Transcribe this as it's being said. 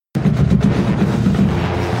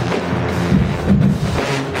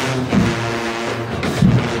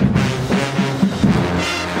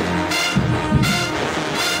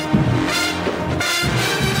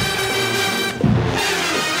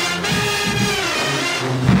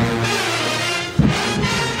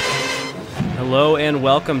Hello and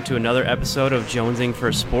welcome to another episode of Jonesing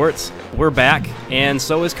for Sports. We're back, and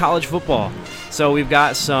so is college football. So we've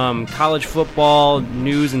got some college football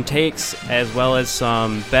news and takes, as well as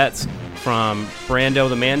some bets from Brando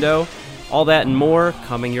the Mando. All that and more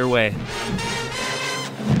coming your way.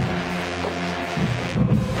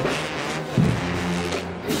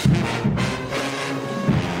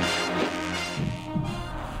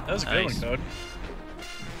 That was a good one, Code.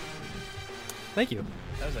 Thank you.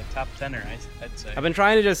 That was a top tenner, I'd say. I've been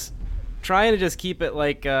trying to just keep it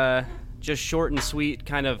like just short and sweet,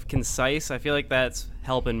 kind of concise. I feel like that's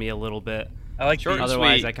helping me a little bit. I like short and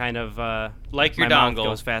Otherwise, sweet. I kind of like your my mouth dongle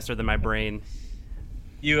goes faster than my brain.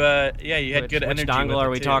 You had good energy. Which dongle with are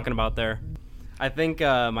it, we too. talking about there? I think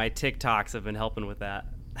my TikToks have been helping with that.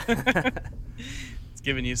 It's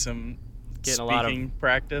giving you some Getting speaking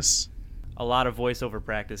practice. a lot of voiceover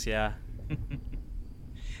practice, yeah.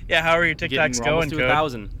 Yeah, how are your Getting TikToks going, almost to Code?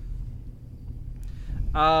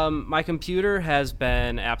 1,000. My computer has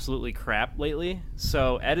been absolutely crap lately,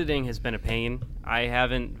 so editing has been a pain. I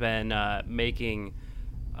haven't been making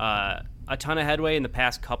a ton of headway in the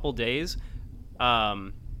past couple days.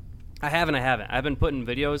 I haven't. I've been putting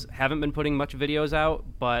videos, haven't been putting much videos out,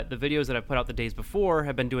 but the videos that I put out the days before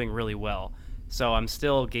have been doing really well. So I'm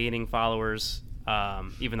still gaining followers,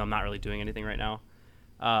 even though I'm not really doing anything right now.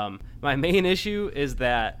 My main issue is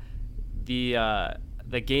that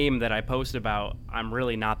the game that I post about, I'm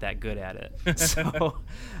really not that good at it. So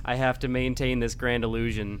I have to maintain this grand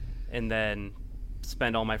illusion and then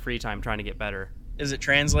spend all my free time trying to get better. Is it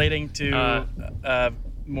translating to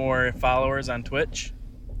more followers on Twitch?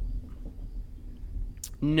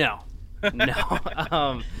 No.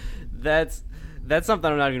 That's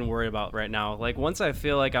something I'm not even worried about right now. Like, once I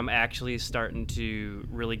feel like I'm actually starting to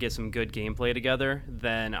really get some good gameplay together,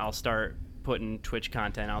 then I'll start putting Twitch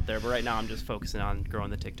content out there. But right now I'm just focusing on growing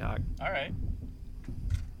the TikTok. All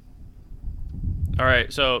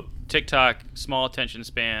right. So TikTok, small attention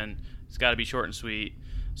span. It's got to be short and sweet.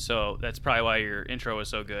 So that's probably why your intro was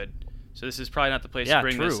so good. So this is probably not the place to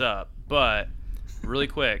bring this up. But really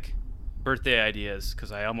quick, birthday ideas,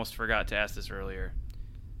 because I almost forgot to ask this earlier.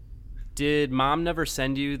 Did Mom never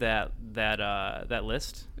send you that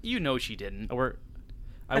list? You know she didn't.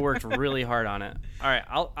 I worked really hard on it. All right,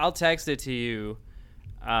 I'll text it to you.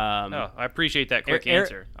 I appreciate that quick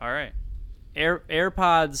answer. All right.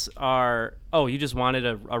 AirPods are. Oh, you just wanted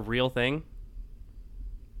a real thing?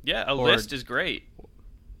 Yeah, a list is great.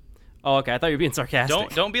 Oh, okay. I thought you were being sarcastic.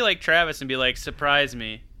 Don't be like Travis and be like, surprise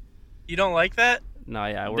me. You don't like that? No,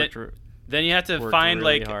 yeah, I worked. Then you have to find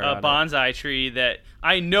really like hard a on bonsai tree that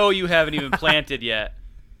I know you haven't even planted yet.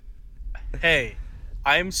 Hey,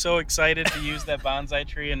 I'm so excited to use that bonsai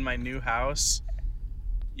tree in my new house.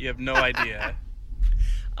 You have no idea.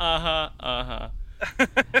 Uh-huh.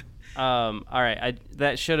 All right,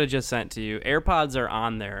 that should have just sent to you. AirPods are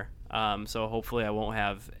on there, so hopefully I won't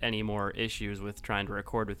have any more issues with trying to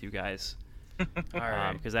record with you guys. All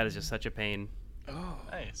right. Because that is just such a pain. Oh,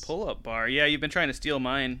 Nice. Pull-up bar. Yeah, you've been trying to steal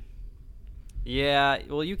mine. Yeah,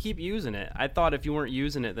 well, you keep using it. I thought if you weren't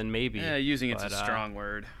using it, then maybe. Yeah, using it's a strong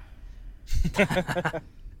word.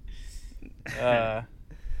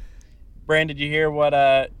 Brand, did you hear what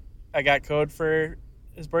I got Code for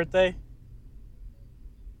his birthday?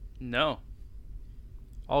 No.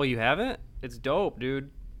 Oh, you haven't? It's dope,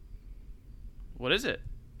 dude. What is it?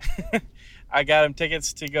 I got him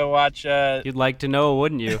tickets to go watch You'd like to know,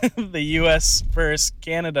 wouldn't you? the U.S. versus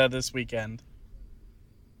Canada this weekend.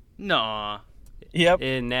 Nah. Yep.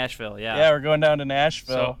 In Nashville, yeah. Yeah, we're going down to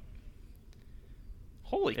Nashville.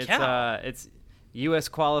 Holy cow. It's U.S.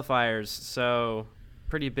 qualifiers, so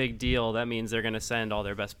pretty big deal. That means they're going to send all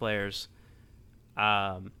their best players.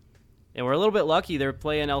 And we're a little bit lucky. They're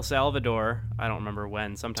playing El Salvador. I don't remember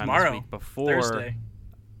when. Sometime Tomorrow. this week before. Thursday.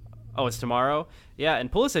 Oh, it's tomorrow? Yeah,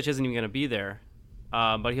 and Pulisic isn't even going to be there.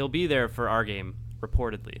 But he'll be there for our game,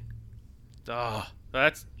 reportedly. Oh,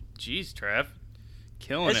 jeez, Trev.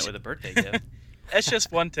 Killing it with a birthday gift. That's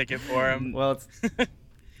just one ticket for him. Well, it's...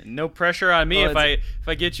 No pressure on me Well, if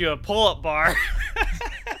I get you a pull-up bar.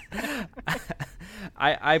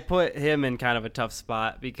 I put him in kind of a tough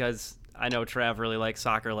spot because I know Trav really likes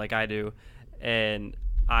soccer like I do, and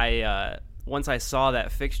once I saw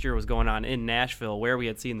that fixture was going on in Nashville where we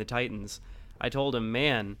had seen the Titans, I told him,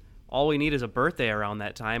 man, all we need is a birthday around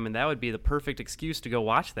that time, and that would be the perfect excuse to go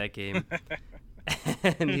watch that game.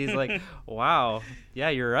 And he's like, wow, yeah,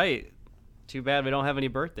 you're right. Too bad we don't have any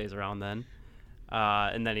birthdays around then.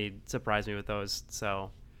 And then he surprised me with those.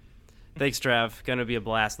 So thanks, Trav. Going to be a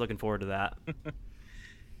blast. Looking forward to that.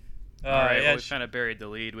 All right, well, we kind of buried the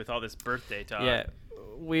lead with all this birthday talk. Yeah,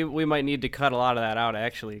 we might need to cut a lot of that out,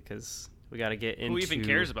 actually, because We got to get into who even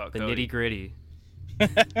cares about the Cody? nitty gritty.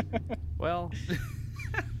 Well,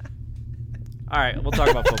 all right, we'll talk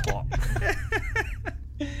about football.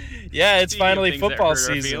 Yeah, it's Speaking of finally things that football hurt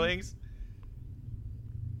our season. feelings,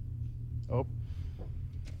 Oh,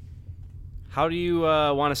 How do you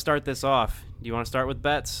want to start this off? Do you want to start with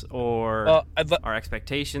bets or well, our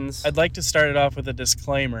expectations? I'd like to start it off with a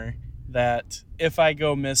disclaimer that if I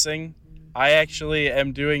go missing, I actually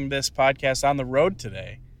am doing this podcast on the road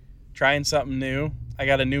today, trying something new. I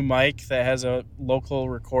got a new mic that has a local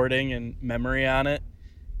recording and memory on it,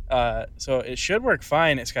 so it should work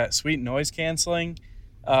fine. It's got sweet noise canceling,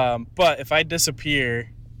 but if I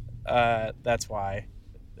disappear, that's why,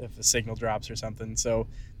 if the signal drops or something. So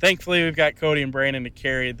thankfully we've got Cody and Brandon to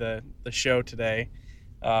carry the show today,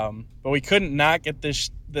 but we couldn't not get this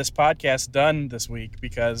podcast done this week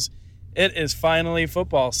because it is finally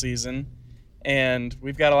football season, and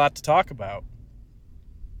we've got a lot to talk about.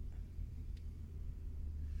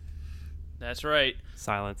 that's right.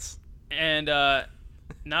 Silence. And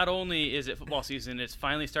not only is it football season, it's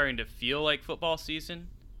finally starting to feel like football season.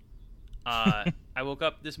 I woke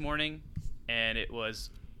up this morning and it was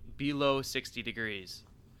below 60 degrees.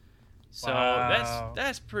 So Wow.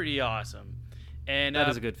 that's pretty awesome. And That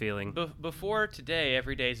is a good feeling. before today,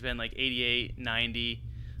 every day's been like 88, 90.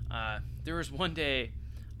 There was one day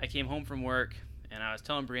I came home from work and I was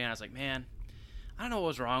telling Brianna, I was like, man, I don't know what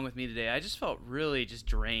was wrong with me today. I just felt really just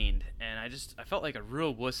drained, and I felt like a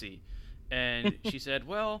real wussy. And she said,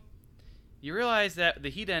 well, you realize that the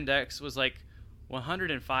heat index was like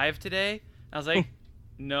 105 today? I was like,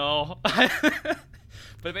 no. But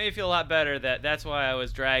it made me feel a lot better that's why I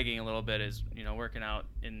was dragging a little bit, is, working out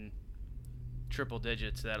in triple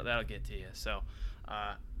digits. That'll get to you. So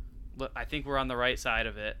look, I think we're on the right side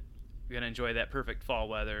of it. We're going to enjoy that perfect fall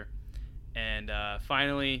weather and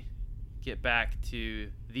finally get back to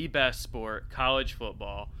the best sport, college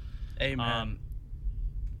football. Amen.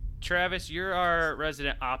 Travis, you're our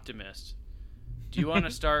resident optimist. Do you want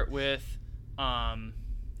to start with and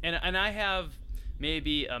I have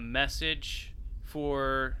maybe a message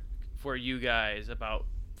for you guys about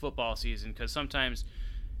football season, because sometimes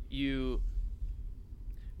we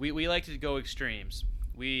like to go extremes.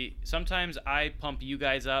 Sometimes I pump you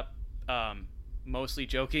guys up, mostly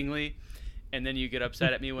jokingly, and then you get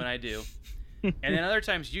upset at me when I do. And then other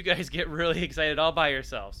times you guys get really excited all by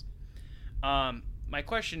yourselves. My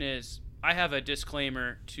question is, I have a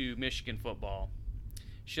disclaimer to Michigan football.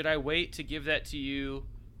 Should I wait to give that to you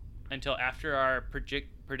until after our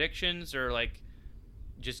predictions, or like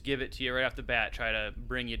just give it to you right off the bat, try to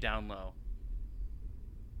bring you down low?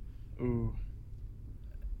 Ooh.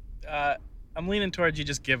 I'm leaning towards you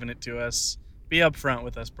just giving it to us. Be upfront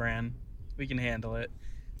with us, Bran. We can handle it.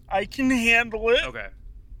 I can handle it. Okay.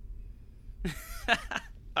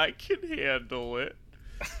 I can handle it.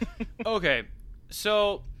 Okay,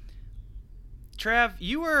 so Trav,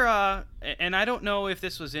 you were, and I don't know if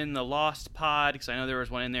this was in the Lost Pod, because I know there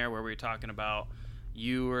was one in there where we were talking about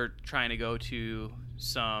you were trying to go to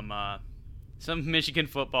some Michigan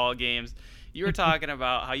football games. You were talking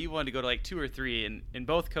about how you wanted to go to like 2 or 3, and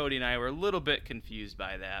both Cody and I were a little bit confused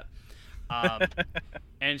by that.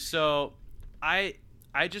 And so I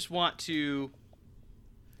just want to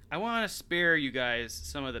spare you guys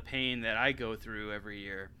some of the pain that I go through every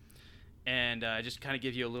year, and just kind of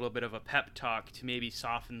give you a little bit of a pep talk to maybe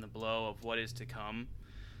soften the blow of what is to come.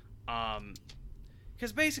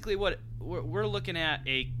 Because basically what we're looking at,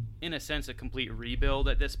 in a sense, a complete rebuild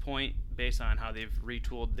at this point, based on how they've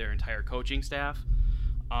retooled their entire coaching staff.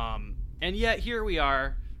 And yet here we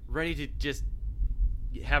are, ready to just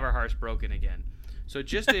have our hearts broken again. So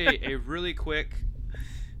just a really quick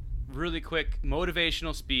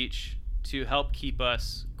motivational speech to help keep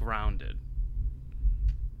us grounded.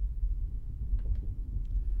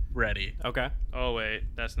 Ready. Okay. Oh wait,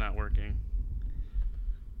 that's not working.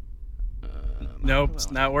 Nope,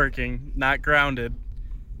 it's not working. Not grounded.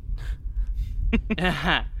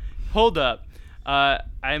 Hold up.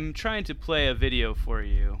 I'm trying to play a video for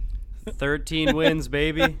you. 13 wins,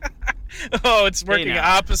 baby. Oh, it's working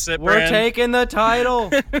now. opposite, We're Bran. taking the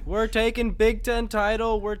title. We're taking Big Ten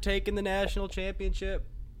title. We're taking the national championship.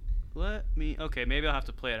 Okay, maybe I'll have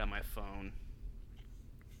to play it on my phone.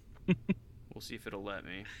 We'll see if it'll let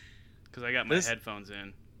me, because I got my headphones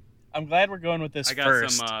in. I'm glad we're going with this I got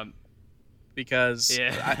first. some. Because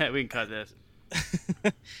Yeah, we can cut this.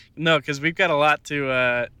 No, because we've got a lot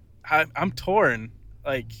to. I'm torn.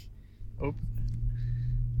 I'm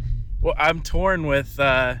torn with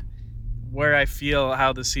where I feel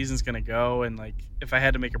how the season's gonna go, and like if I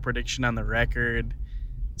had to make a prediction on the record.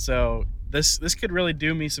 So this could really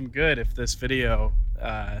do me some good if this video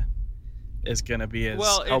is going to be as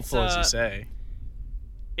helpful as you say.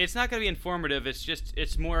 It's not going to be informative.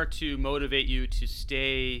 It's more to motivate you to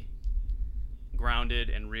stay grounded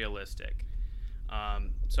and realistic.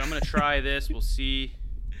 So I'm going to try this. We'll see.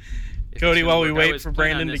 Cody, while we wait for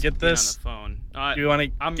Brandon to get this, on the phone. do you want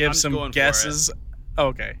to give some guesses?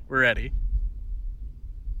 Okay, we're ready.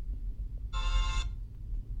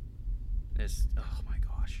 Oh my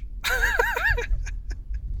gosh.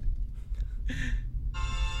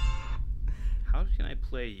 How can I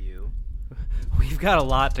play you? We've got a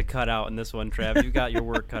lot to cut out in this one, Trav. You've got your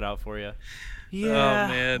work cut out for you. Yeah. Oh,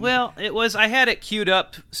 man. Well, I had it queued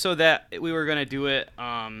up so that we were going to do it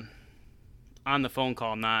on the phone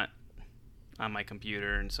call, not on my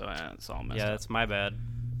computer, and so it's all messed up. Yeah, that's my bad.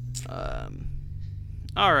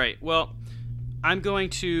 All right. Well, I'm going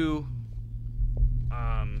to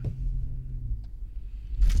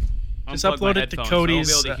just unplug upload my it to headphones, Cody's.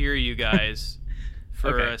 So I'll be able to hear you guys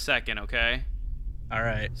for Okay. a second, okay? All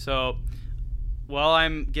right. So while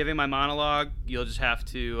I'm giving my monologue, you'll just have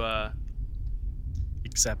to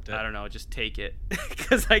Accept it. I don't know, just take it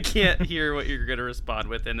because I can't hear what you're going to respond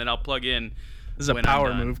with, and then I'll plug in. This is a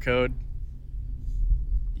power move code.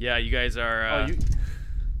 Yeah, you guys are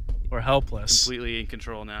We're helpless. completely in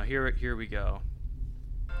control now. Here we go.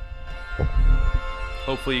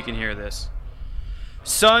 Hopefully you can hear this.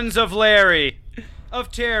 Sons of Larry,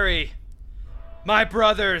 of Terry, my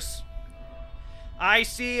brothers, I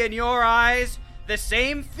see in your eyes the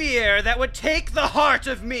same fear that would take the heart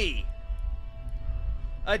of me.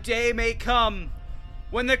 A day may come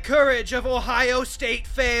when the courage of Ohio State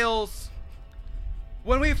fails,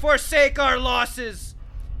 when we forsake our losses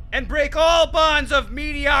and break all bonds of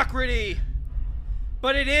mediocrity.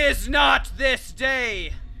 But it is not this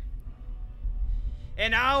day.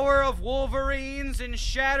 An hour of Wolverines and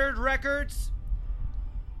shattered records,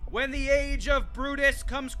 when the age of Brutus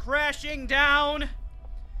comes crashing down.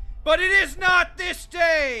 But it is not this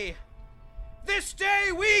day. This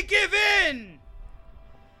day we give in.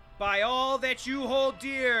 By all that you hold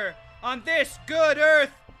dear on this good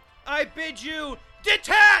earth, I bid you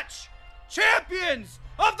detach, champions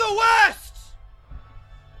of the West!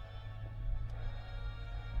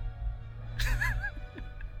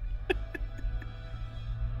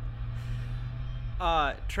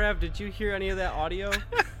 Trav, did you hear any of that audio?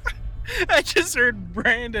 I just heard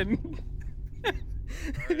Brandon.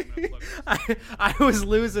 I was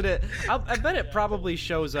losing it. I bet it probably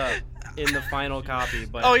shows up in the final copy,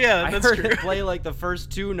 but oh yeah, I that's heard true. it play like the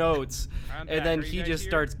first two notes, I'm and back. then Are you he guys just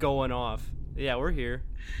here? starts going off. Yeah, we're here.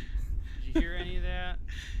 Did you hear any of that?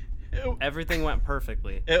 Everything went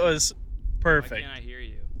perfectly. It was Why perfect. can't I hear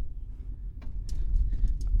you?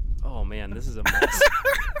 Oh man, this is a mess.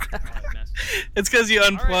 Oh, I messed up. It's because you All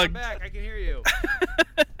right, I'm unplugged. back. I can hear you.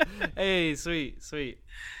 Hey, sweet.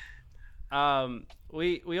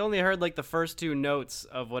 We only heard like the first two notes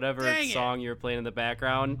of whatever Dang it. song you were playing in the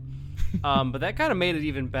background. But that kind of made it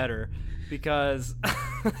even better because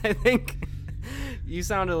I think you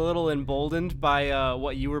sounded a little emboldened by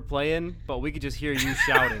what you were playing, but we could just hear you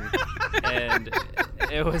shouting, and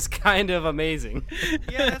it was kind of amazing.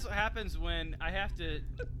 Yeah, that's what happens when I have to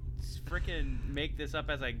frickin' make this up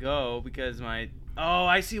as I go because oh,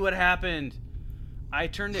 I see what happened. I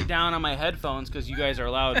turned it down on my headphones because you guys are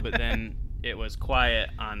loud, but then it was quiet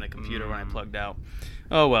on the computer when I plugged out.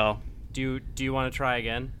 Oh well. Do you want to try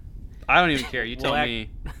again? I don't even care. You tell me.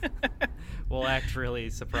 We'll act really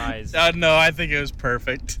surprised. No, I think it was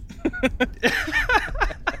perfect.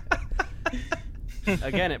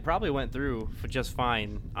 Again, it probably went through just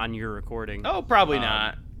fine on your recording. Oh, probably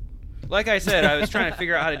not. Like I said, I was trying to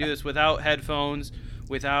figure out how to do this without headphones,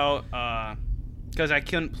 without because I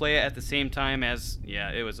couldn't play it at the same time as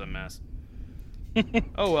it was a mess.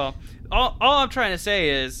 Oh well. All I'm trying to say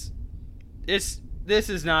is this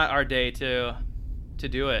is not our day to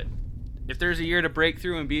do it. If there's a year to break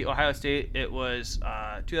through and beat Ohio State, it was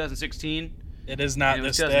 2016. It is not and it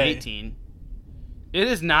was this day. 2018. It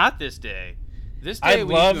is not this day. This I day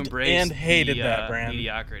we loved need to embrace and hated the, that, Brand.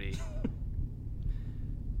 mediocrity.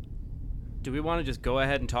 Do we want to just go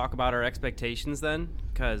ahead and talk about our expectations then?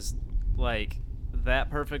 Because, like, that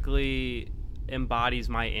perfectly embodies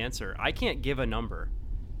my answer. I can't give a number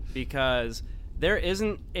because there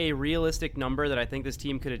isn't a realistic number that I think this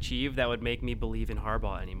team could achieve that would make me believe in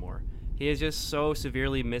Harbaugh anymore. He has just so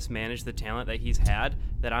severely mismanaged the talent that he's had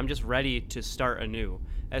that I'm just ready to start anew,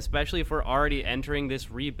 especially if we're already entering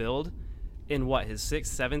this rebuild in his 6th,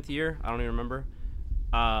 7th year? I don't even remember.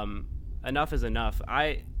 Enough is enough.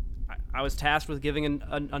 I was tasked with giving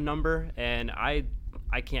a number, and I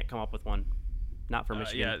can't come up with one. Not for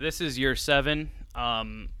Michigan. Yeah, this is year 7.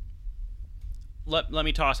 let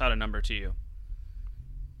me toss out a number to you.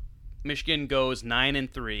 Michigan goes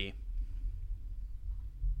 9-3.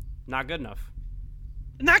 Not good enough.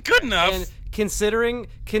 Not good enough. And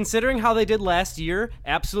considering how they did last year,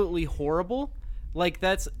 absolutely horrible. Like,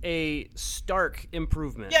 that's a stark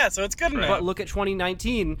improvement. Yeah, so it's good enough. But look at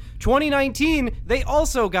 2019. 2019, they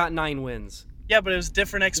also got 9 wins. Yeah, but it was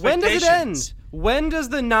different expectations. When does it end? When does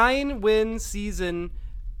the 9-win season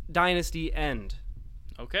dynasty end?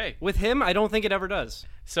 Okay. With him, I don't think it ever does.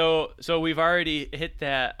 So we've already hit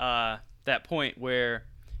that point where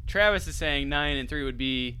Travis is saying 9-3 would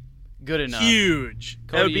be good enough. Huge.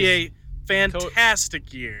 That would be a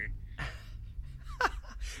fantastic year.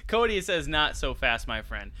 Cody says not so fast, my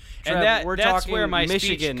friend. Trev, and we're that's talking where my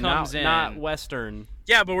Michigan, speech comes in. not Western.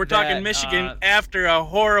 Yeah, but we're talking Michigan after a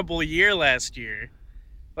horrible year last year.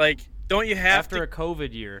 Like, don't you have after a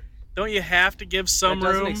COVID year? Don't you have to give some room? That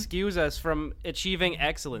doesn't room? excuse us from achieving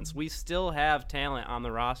excellence. We still have talent on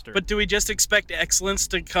the roster. But do we just expect excellence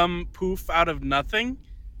to come poof out of nothing?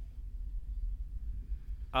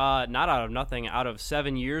 Not out of nothing. Out of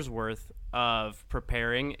 7 years worth of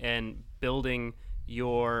preparing and building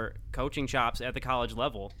your coaching chops at the college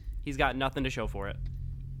level. He's got nothing to show for it.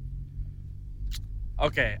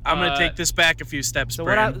 Okay, I'm going to take this back a few steps. So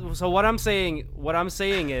what I'm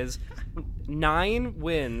saying is 9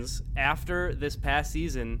 wins after this past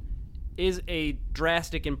season is a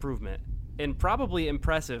drastic improvement and probably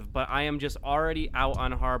impressive, but I am just already out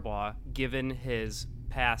on Harbaugh given his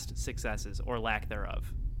past successes or lack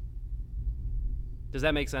thereof. Does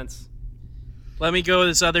that make sense? Let me go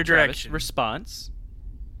this other Travis, direction. Response.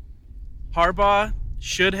 Harbaugh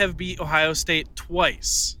should have beat Ohio State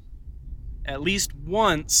twice. At least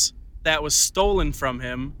once that was stolen from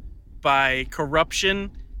him by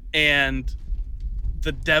corruption and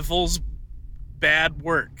the devil's bad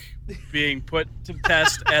work being put to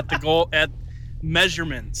test at the goal at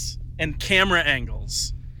measurements and camera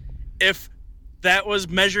angles. If that was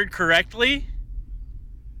measured correctly,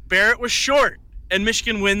 Barrett was short and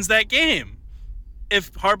Michigan wins that game.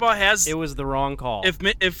 If Harbaugh has, it was the wrong call. If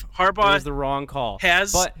Harbaugh it was the wrong call,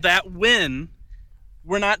 has that win,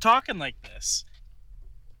 we're not talking like this.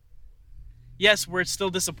 Yes, we're still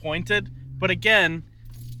disappointed, but again,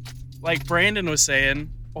 like Brandon was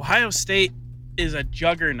saying, Ohio State is a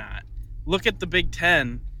juggernaut. Look at the Big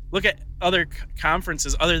Ten. Look at other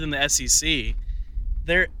conferences other than the SEC.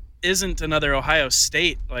 There isn't another Ohio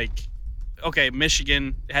State. Like, okay,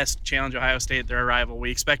 Michigan has to challenge Ohio State. They're a rival. We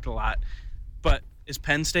expect a lot. But is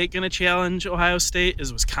Penn State going to challenge Ohio State?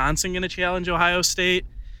 Is Wisconsin going to challenge Ohio State?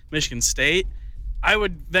 Michigan State? I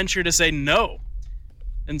would venture to say no.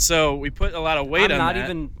 And so we put a lot of weight on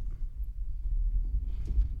that.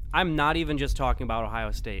 I'm not even just talking about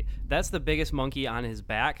Ohio State. That's the biggest monkey on his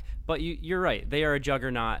back. But you're right. They are a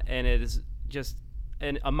juggernaut, and it is just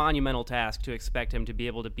a monumental task to expect him to be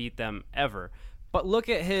able to beat them ever. But look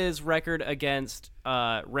at his record against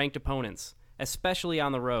ranked opponents, especially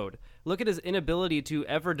on the road. Look at his inability to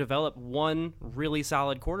ever develop one really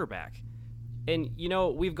solid quarterback. And,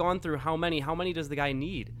 we've gone through how many does the guy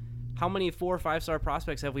need? How many 4- or 5-star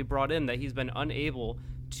prospects have we brought in that he's been unable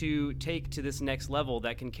to take to this next level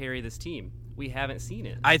that can carry this team? We haven't seen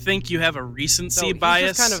it. I think you have a recency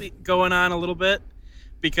bias going on a little bit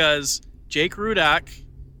because Jake Rudock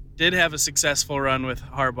did have a successful run with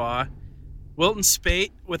Harbaugh. Wilton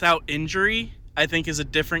Speight, without injury, I think is a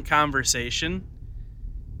different conversation.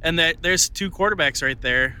 And there's 2 quarterbacks right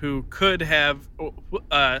there who could have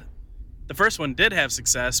the first one did have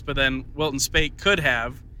success, but then Wilton Speight could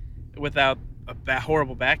have without a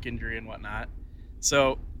horrible back injury and whatnot.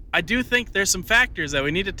 So I do think there's some factors that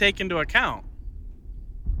we need to take into account.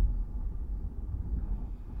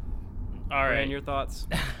 All right. Ryan, your thoughts?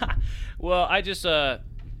 Well, I just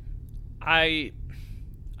I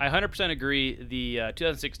 100% agree. The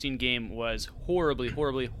 2016 game was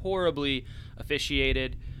horribly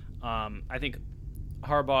officiated. I think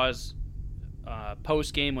Harbaugh's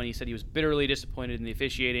post game when he said he was bitterly disappointed in the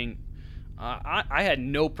officiating, I had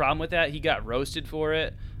no problem with that. He got roasted for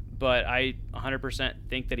it, but I 100%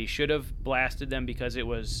 think that he should have blasted them because it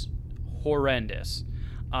was horrendous.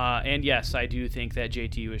 And yes, I do think that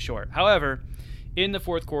JT was short. However, in the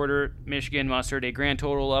fourth quarter, Michigan mustered a grand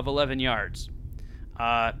total of 11 yards.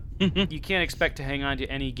 You can't expect to hang on to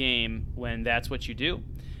any game when that's what you do.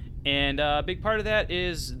 And a big part of that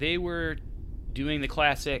is they were doing the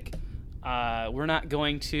classic, we're not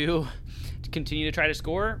going to continue to try to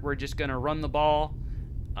score. We're just going to run the ball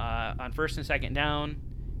on first and second down,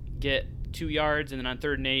 get 2 yards, and then on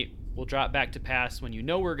 3rd and 8, we'll drop back to pass when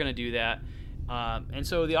we're going to do that. And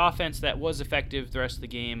so the offense that was effective the rest of the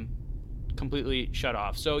game completely shut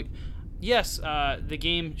off. So yes, the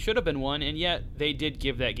game should have been won, and yet they did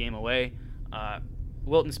give that game away.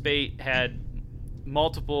 Wilton Speight had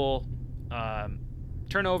multiple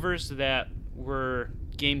turnovers that were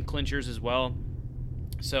game clinchers as well.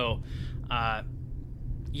 So,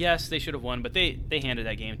 yes, they should have won, but they handed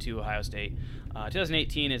that game to Ohio State.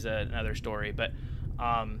 2018 is another story, but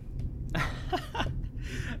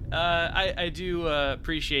I do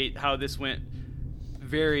appreciate how this went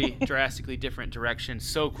very drastically different directions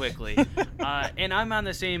so quickly. And I'm on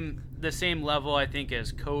the same level, I think,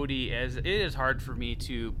 as Cody, as it is hard for me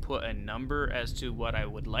to put a number as to what I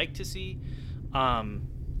would like to see.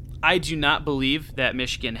 I do not believe that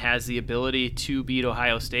Michigan has the ability to beat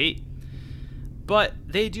Ohio State, but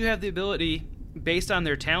they do have the ability, based on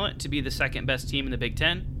their talent, to be the second best team in the Big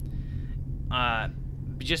Ten.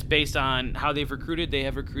 Just based on how they've recruited, they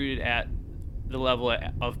have recruited at the level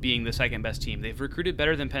of being the second best team. They've recruited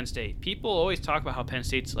better than Penn State. People always talk about how Penn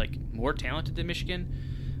State's like more talented than Michigan,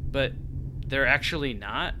 but they're actually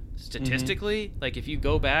not statistically. Mm-hmm. Like if you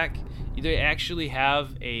go back, they actually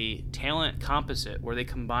have a talent composite where they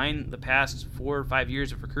combine the past 4 or 5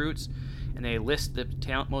 years of recruits and they list the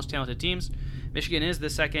most talented teams. Michigan is the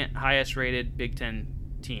second highest rated Big Ten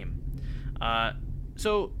team.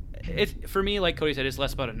 So for me, like Cody said, it's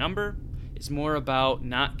less about a number. It's more about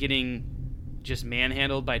not getting just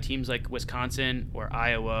manhandled by teams like Wisconsin or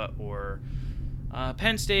Iowa or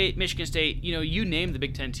Penn State, Michigan State. You know, you name the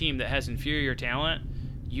Big Ten team that has inferior talent.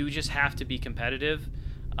 You just have to be competitive.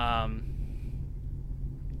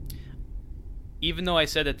 Even though I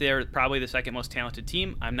said that they're probably the second most talented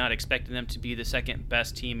team, I'm not expecting them to be the second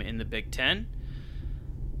best team in the Big Ten.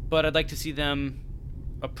 But I'd like to see them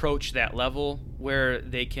approach that level where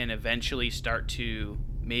they can eventually start to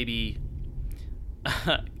maybe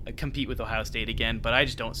compete with Ohio State again. But I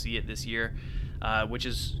just don't see it this year, which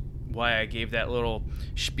is why I gave that little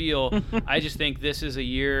spiel. I just think this is a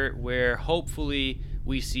year where hopefully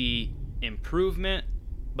we see improvement,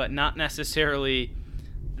 but not necessarily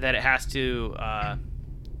that it has to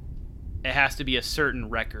be a certain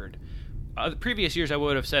record. The previous years I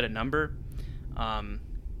would have said a number.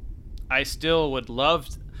 I still would love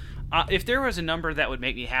if there was a number that would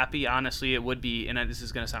make me happy, honestly it would be, and this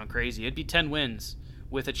is going to sound crazy, it'd be 10 wins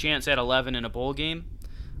with a chance at 11 in a bowl game.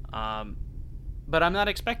 But I'm not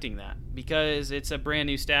expecting that because it's a brand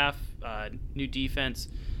new staff, new defense,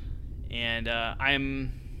 and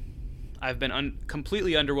I've been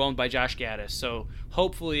completely underwhelmed by Josh Gaddis, so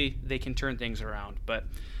hopefully they can turn things around. But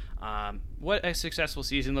what a successful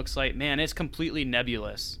season looks like, man, it's completely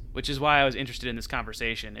nebulous, which is why I was interested in this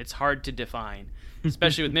conversation. It's hard to define,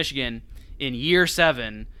 especially with Michigan in year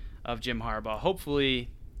 7 of Jim Harbaugh. Hopefully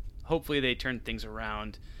they turn things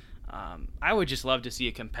around. I would just love to see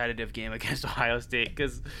a competitive game against Ohio State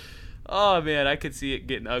because, oh, man, I could see it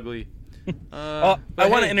getting ugly. I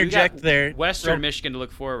want to interject there. Western Michigan to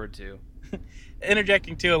look forward to.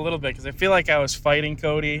 Interjecting too a little bit because I feel like I was fighting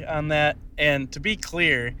Cody on that. And to be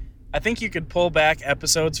clear, I think you could pull back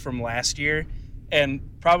episodes from last year and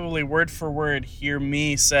probably word for word hear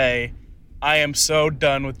me say, I am so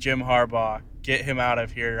done with Jim Harbaugh. Get him out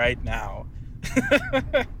of here right now.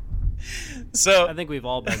 So I think we've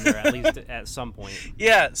all been there at least at some point.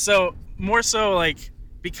 Yeah, so more so like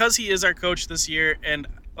because he is our coach this year and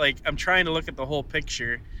like I'm trying to look at the whole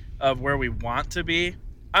picture of where we want to be.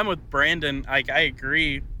 I'm with Brandon. I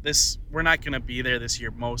agree. We're not going to be there this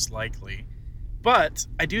year, most likely. But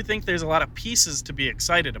I do think there's a lot of pieces to be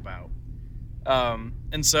excited about.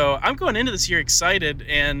 And so I'm going into this year excited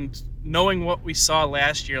and knowing what we saw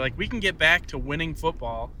last year. Like we can get back to winning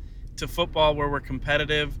football, to football where we're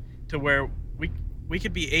competitive, to where we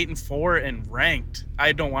could be 8-4 and ranked.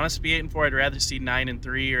 I don't want us to be 8-4. I'd rather see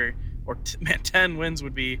 9-3 or 10 wins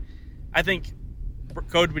would be. I think.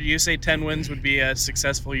 Code, would you say 10 wins would be a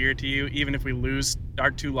successful year to you, even if we lose? Our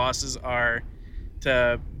 2 losses are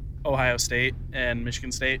to Ohio State and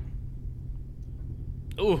Michigan State.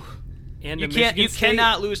 Ooh, and you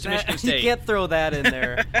cannot lose to Michigan State. You can't throw that in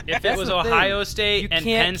there. If it was Ohio State and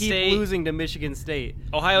Penn State, you can't keep losing to Michigan State.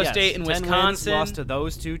 Ohio State and 10 Wisconsin wins, lost to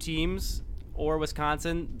those 2 teams or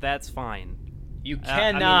Wisconsin. That's fine. You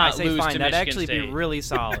cannot lose to Michigan State. That'd actually be really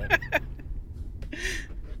solid.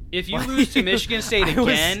 If you lose to Michigan State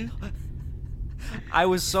again, I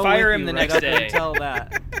was so fire him the next day. Until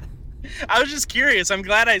that. I was just curious. I'm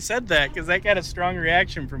glad I said that because that got a strong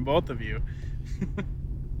reaction from both of you.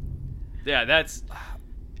 Yeah,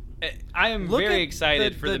 I am very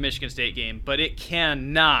excited for the Michigan State game, but it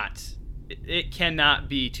cannot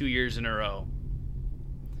be 2 years in a row.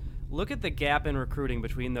 Look at the gap in recruiting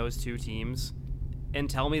between those 2 teams and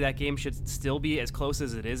tell me that game should still be as close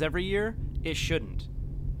as it is every year. It shouldn't.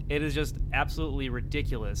 It is just absolutely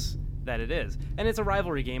ridiculous that it is. And it's a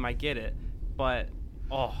rivalry game, I get it. But,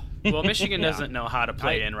 well, Michigan doesn't know how to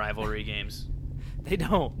play in rivalry games. They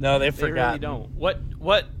don't. No, they forgot. Really don't.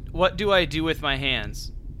 What do I do with my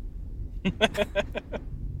hands?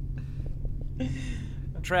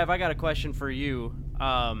 Trav, I got a question for you.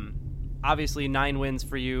 Obviously, 9 wins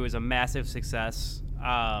for you is a massive success.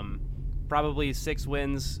 Probably 6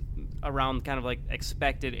 wins around kind of like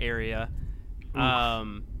expected area.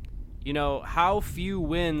 How few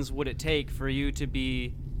wins would it take for you to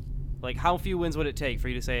be like? How few wins would it take for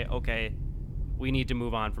you to say, okay, we need to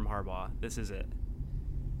move on from Harbaugh? This is it.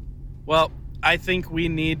 Well, I think we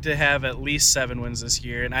need to have at least 7 wins this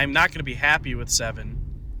year, and I'm not going to be happy with 7.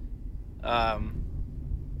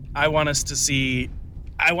 I want to see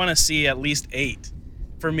at least 8.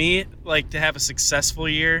 For me, like, to have a successful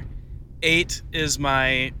year, 8 is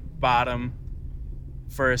my bottom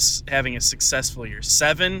for having a successful year.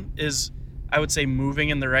 7 is, I would say, moving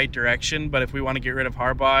in the right direction, but if we want to get rid of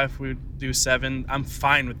Harbaugh, if we do 7, I'm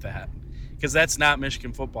fine with that because that's not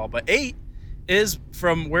Michigan football. But 8 is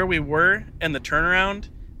from where we were and the turnaround.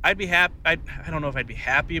 I'd be happy. I don't know if I'd be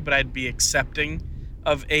happy, but I'd be accepting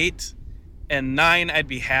of 8. And 9, I'd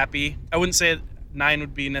be happy. I wouldn't say 9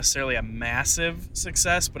 would be necessarily a massive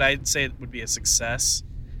success, but I'd say it would be a success,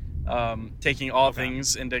 taking all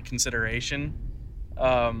things into consideration.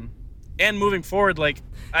 And moving forward, like...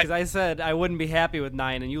 Because I said I wouldn't be happy with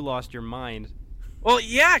 9, and you lost your mind. Well,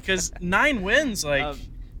 yeah, because 9 wins, like,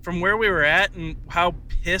 from where we were at and how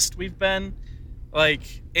pissed we've been,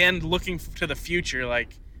 like, and looking to the future,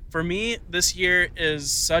 like, for me, this year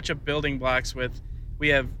is such a building blocks with... We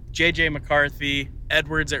have J.J. McCarthy,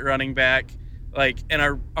 Edwards at running back, like, and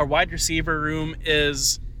our wide receiver room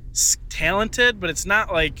is talented, but it's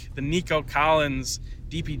not like the Nico Collins,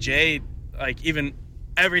 DPJ, like even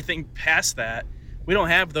everything past that. We don't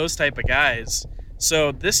have those type of guys.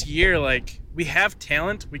 So this year, like, we have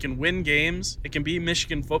talent, we can win games, it can be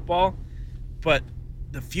Michigan football, but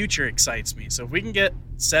the future excites me. So if we can get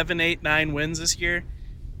 7, 8, 9 wins this year,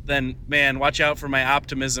 then man, watch out for my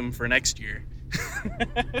optimism for next year.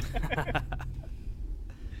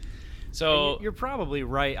 So you're probably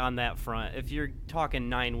right on that front. If you're talking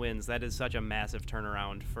 9 wins, that is such a massive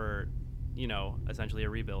turnaround for, essentially a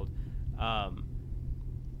rebuild.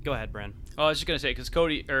 Go ahead, Bren. Oh, I was just gonna say because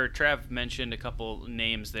Trav mentioned a couple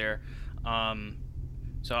names there.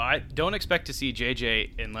 So I don't expect to see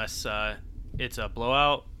JJ unless it's a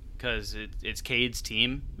blowout because it's Cade's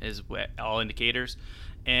team is all indicators.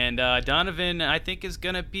 And Donovan, I think, is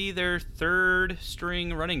going to be their 3rd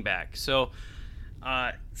string running back. So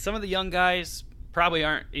some of the young guys probably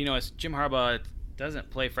aren't, as Jim Harbaugh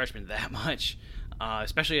doesn't play freshmen that much,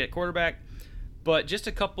 especially at quarterback. But just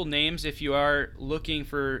a couple names, if you are looking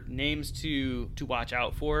for names to watch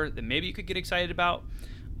out for that maybe you could get excited about.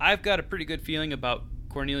 I've got a pretty good feeling about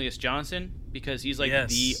Cornelius Johnson because he's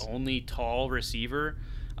the only tall receiver.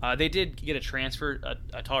 They did get a transfer,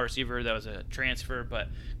 a tall receiver that was a transfer, but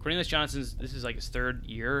Cornelius Johnson's, this is like his 3rd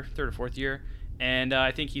or 4th year, and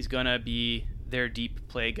I think he's going to be their deep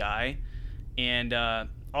play guy. And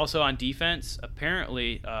also on defense,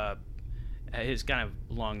 apparently, his kind of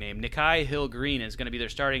long name, Nikai Hill-Green, is going to be their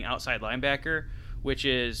starting outside linebacker, which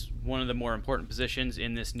is one of the more important positions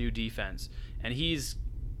in this new defense. And he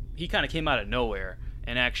kind of came out of nowhere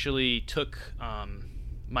and actually took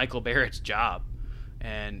Michael Barrett's job.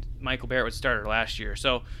 And Michael Barrett was starter last year.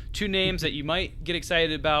 So 2 names that you might get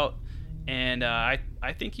excited about, and I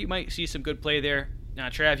think you might see some good play there. Now,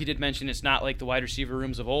 Trav, you did mention it's not like the wide receiver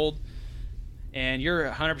rooms of old, and you're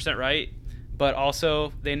 100% right, but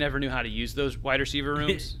also they never knew how to use those wide receiver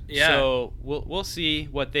rooms. Yeah. So we'll see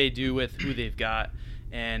what they do with who they've got,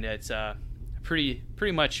 and it's pretty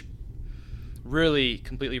much really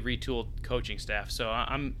completely retooled coaching staff. So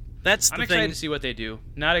I'm excited to see what they do.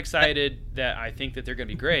 Not excited that I think that they're going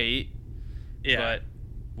to be great, but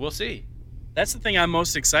we'll see. That's the thing I'm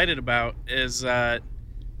most excited about is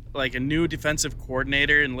like a new defensive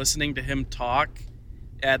coordinator and listening to him talk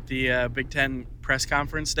at the Big Ten press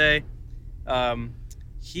conference day.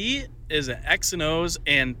 He is an X and O's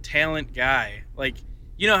and talent guy. Like,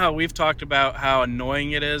 you know how we've talked about how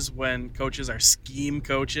annoying it is when coaches are scheme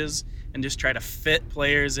coaches and just try to fit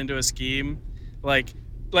players into a scheme? Like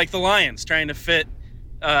the Lions trying to fit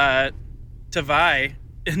Tavai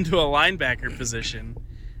into a linebacker position.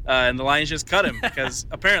 And the Lions just cut him because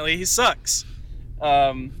apparently he sucks.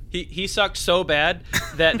 He sucked so bad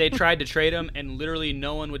that they tried to trade him, and literally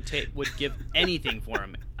no one would give anything for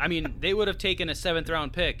him. I mean, they would have taken a 7th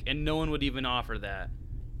round pick, and no one would even offer that.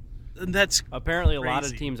 That's apparently crazy. A lot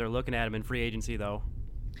of teams are looking at him in free agency, though.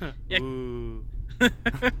 Yeah. Ooh.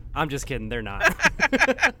 I'm just kidding. They're not.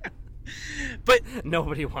 But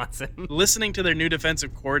nobody wants him. Listening to their new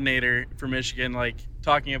defensive coordinator for Michigan, like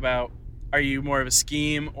talking about, are you more of a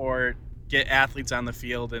scheme or get athletes on the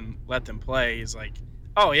field and let them play? He's like,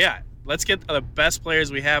 oh yeah, let's get the best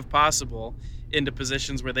players we have possible into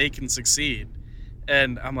positions where they can succeed.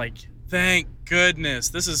 And I'm like, thank goodness.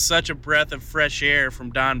 This is such a breath of fresh air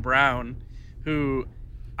from Don Brown, who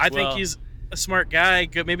I think he's a smart guy,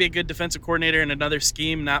 good, maybe a good defensive coordinator in another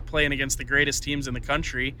scheme, not playing against the greatest teams in the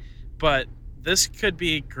country. But this could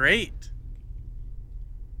be great.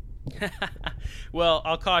 Well,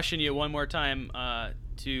 I'll caution you one more time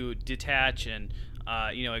to detach and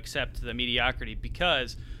accept the mediocrity,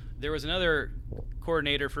 because there was another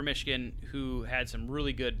coordinator for Michigan who had some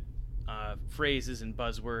really good phrases and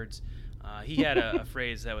buzzwords. He had a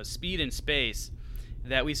phrase that was speed in space,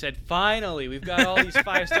 that we said, finally, we've got all these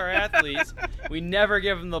five-star athletes. We never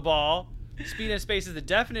give them the ball. Speed in space is the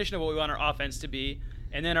definition of what we want our offense to be,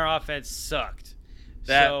 and then our offense sucked.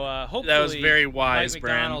 Hopefully that was very wise, Mike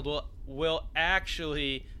McDonald will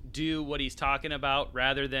actually do what he's talking about,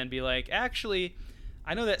 rather than be like, actually,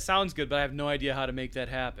 I know that sounds good, but I have no idea how to make that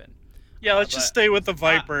happen. Yeah, let's just stay with the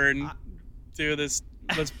Viper and do this.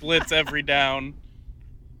 Let's blitz every down.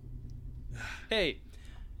 Hey,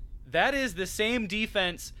 that is the same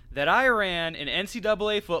defense that I ran in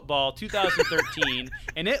NCAA football 2013,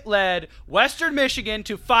 and it led Western Michigan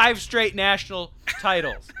to 5 straight national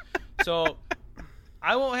titles. So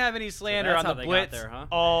I won't have any slander on the blitz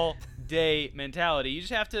all day mentality. You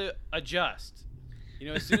just have to adjust.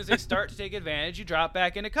 As soon as they start to take advantage, you drop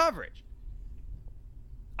back into coverage.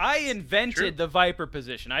 I invented the Viper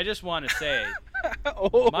position. I just want to say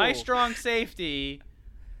my strong safety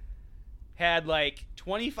had like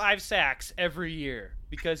 25 sacks every year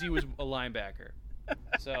because he was a linebacker.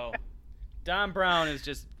 So Don Brown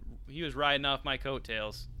he was riding off my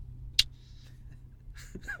coattails.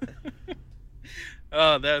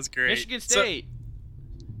 Oh, that was great. Michigan State.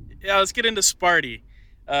 So, let's get into Sparty.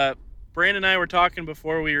 Brandon and I were talking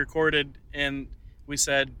before we recorded, and we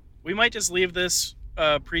said we might just leave this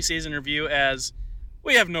preseason review as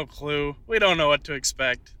we have no clue. We don't know what to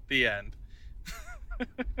expect. The end.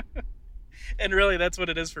 And really, that's what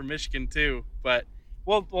it is for Michigan, too. But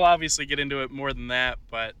we'll obviously get into it more than that.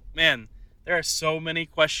 But, man, there are so many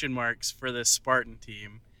question marks for this Spartan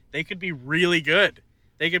team. They could be really good.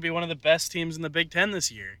 They could be one of the best teams in the Big Ten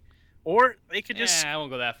this year. Or they could just... I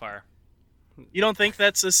won't go that far. You don't think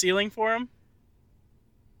that's the ceiling for them?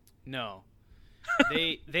 No.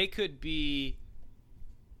 They could be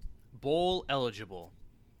bowl eligible.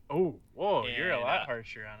 Oh, whoa, you're a lot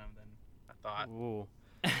harsher on them than I thought. Ooh,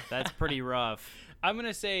 that's pretty rough. I'm going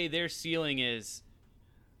to say their ceiling is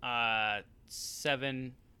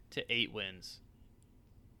 7 to 8 wins.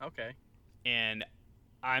 Okay. And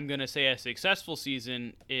I'm going to say a successful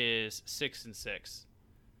season is 6-6.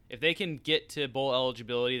 If they can get to bowl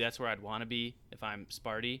eligibility, that's where I'd want to be if I'm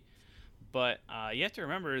Sparty. But you have to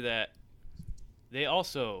remember that they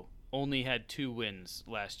also only had 2 wins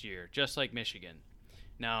last year, just like Michigan.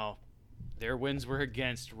 Now, their wins were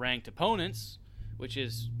against ranked opponents, which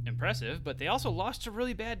is impressive, but they also lost to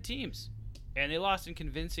really bad teams. And they lost in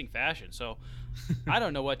convincing fashion. So I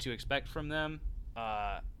don't know what to expect from them.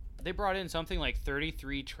 They brought in something like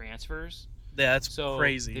 33 transfers. Yeah, that's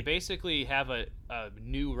crazy. They basically have a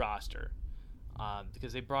new roster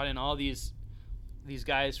because they brought in all these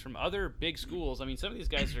guys from other big schools. I mean, some of these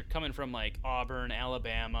guys are coming from like Auburn,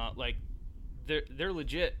 Alabama. Like they're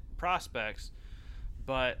legit prospects,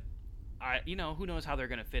 but who knows how they're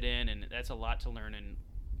going to fit in, and that's a lot to learn and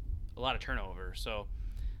a lot of turnover. So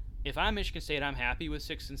if I'm Michigan State, I'm happy with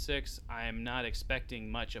 6-6. I'm not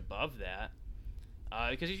expecting much above that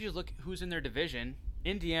because if you look who's in their division.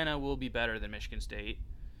 Indiana will be better than Michigan State.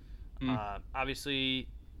 Obviously,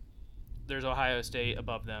 there's Ohio State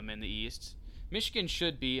above them in the East. Michigan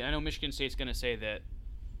should be. I know Michigan State's going to say that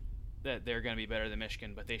they're going to be better than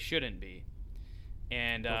Michigan, but they shouldn't be.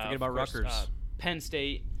 And don't forget about Rutgers. Penn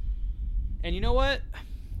State. And you know what?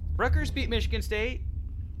 Rutgers beat Michigan State.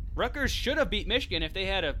 Rutgers should have beat Michigan if they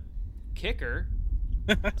had a kicker.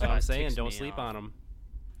 That's what I'm saying. Don't sleep on them.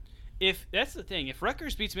 If that's the thing, if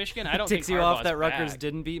Rutgers beats Michigan, I don't think Harbaugh's you off that Rutgers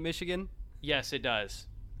didn't beat Michigan? Yes, it does.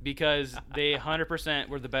 Because they 100%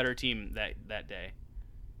 were the better team that day.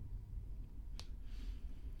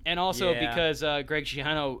 And also because Greg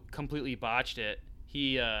Schiano completely botched it.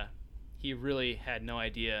 He really had no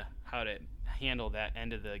idea how to handle that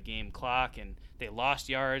end of the game clock, and they lost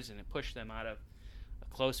yards, and it pushed them out of a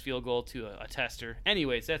close field goal to a tester.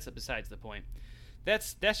 Anyways, that's besides the point.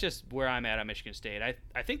 That's just where I'm at on Michigan State.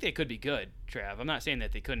 I think they could be good, Trav. I'm not saying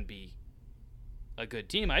that they couldn't be a good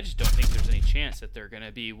team. I just don't think there's any chance that they're going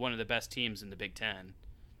to be one of the best teams in the Big Ten.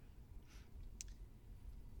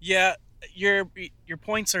 Yeah, your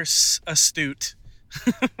points are astute,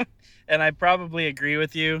 and I probably agree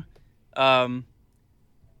with you.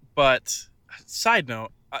 But side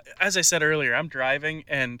note, as I said earlier, I'm driving,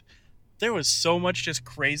 and there was so much just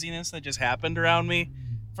craziness that just happened around me.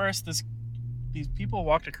 First, these people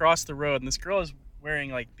walked across the road, and this girl is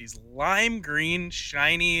wearing like these lime green,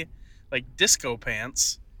 shiny, like disco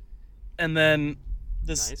pants, and then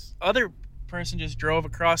this other person just drove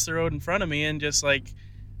across the road in front of me and just like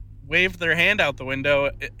waved their hand out the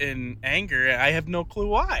window in anger. I have no clue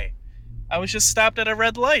why. I was just stopped at a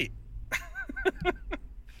red light.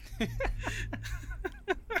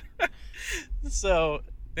 So,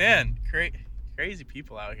 man, crazy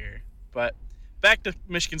people out here. But back to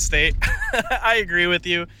Michigan State. I agree with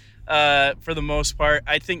you for the most part.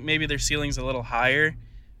 I think maybe their ceiling's a little higher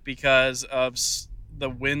because of the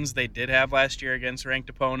wins they did have last year against ranked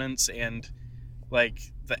opponents and like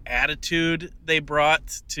the attitude they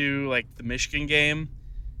brought to like the Michigan game.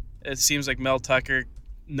 It seems like Mel Tucker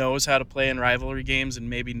knows how to play in rivalry games and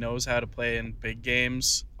maybe knows how to play in big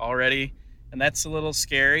games already, and that's a little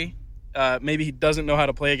scary. Maybe he doesn't know how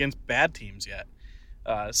to play against bad teams yet.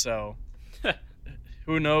 So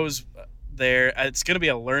who knows there. It's going to be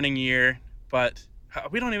a learning year, but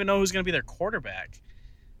we don't even know who's going to be their quarterback.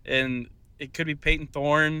 And it could be Peyton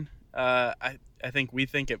Thorne. I think we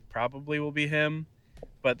think it probably will be him.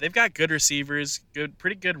 But they've got good receivers,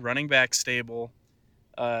 pretty good running back stable.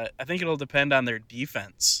 I think it'll depend on their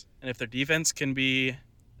defense. And if their defense can be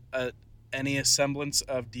any semblance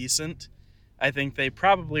of decent, I think they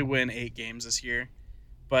probably win 8 games this year.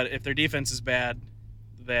 But if their defense is bad,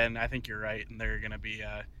 then I think you're right, and they're going to be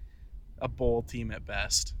a bowl team at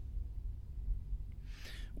best.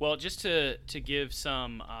 Well, just to give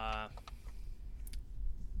some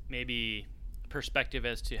maybe perspective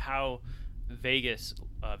as to how Vegas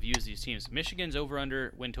views these teams. Michigan's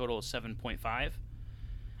over-under win total is 7.5,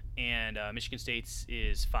 and Michigan State's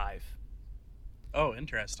is 5. Oh,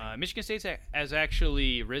 interesting. Michigan State has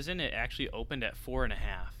actually risen. It actually opened at 4.5.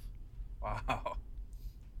 Wow.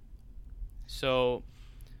 So,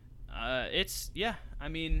 I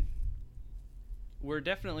mean, we're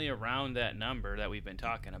definitely around that number that we've been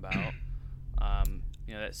talking about.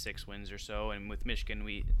 That 6 wins or so. And with Michigan,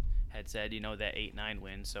 we had said, that 8-9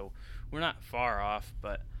 wins. So we're not far off,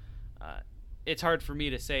 but it's hard for me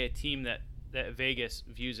to say a team that Vegas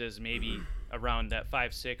views as maybe around that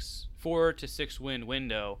 4 to 6 win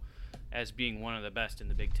window as being one of the best in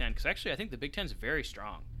the Big Ten. Because actually, I think the Big Ten is very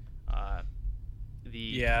strong.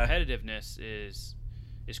 Competitiveness is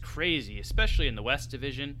crazy, especially in the West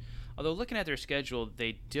Division. Although looking at their schedule,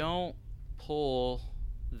 they don't pull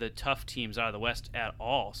the tough teams out of the West at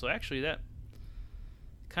all. So actually, that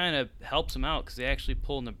kind of helps them out because they actually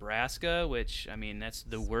pull Nebraska, which that's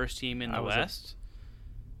the worst team in the West.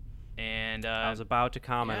 And I was about to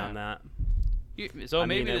comment on that. So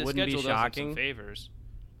maybe the schedule does them some favors.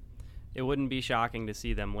 It wouldn't be shocking to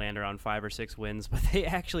see them land around 5 or 6 wins, but they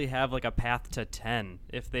actually have like a path to 10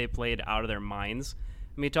 if they played out of their minds.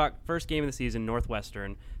 Talk first game of the season,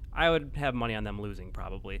 Northwestern. I would have money on them losing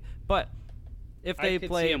probably, but if they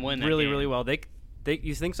play really, really well, they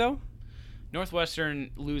you think so?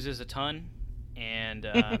 Northwestern loses a ton, and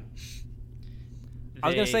I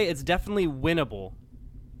was gonna say it's definitely winnable.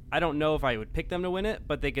 I don't know if I would pick them to win it,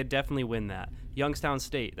 but they could definitely win that. Youngstown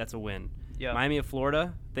State, that's a win. Yeah. Miami of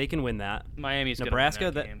Florida, they can win that. Miami's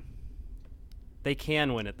Nebraska, gonna win that game. They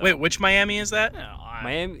can win it though. Wait, which Miami is that? No,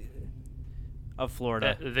 Miami of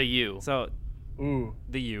Florida. The U. So,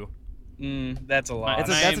 the U. That's a lot.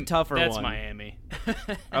 That's a tougher one. That's Miami.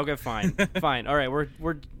 Okay, fine. All right,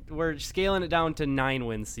 we're scaling it down to 9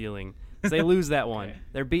 win ceiling. So they lose that one. Okay.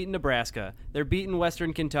 They're beating Nebraska. They're beating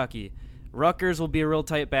Western Kentucky. Rutgers will be a real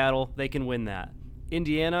tight battle. They can win that.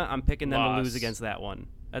 Indiana, I'm picking them to lose against that one.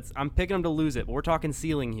 I'm picking them to lose it, but we're talking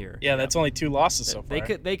ceiling here. Yeah, that's only 2 losses so far.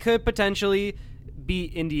 They could potentially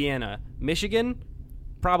beat Indiana. Michigan,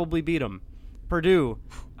 probably beat them. Purdue,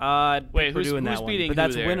 wait, Purdue in that who's beating one, but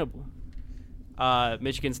that's who there? Winnable.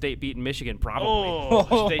 Michigan State beating Michigan, probably.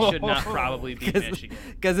 Oh, they should not probably beat Michigan.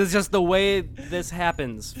 Because it's just the way this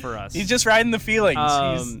happens for us. He's just riding the feelings.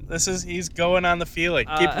 He's going on the feeling.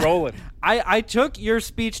 Keep rolling. I took your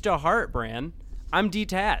speech to heart, Bran. I'm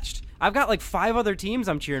detached. I've got like 5 other teams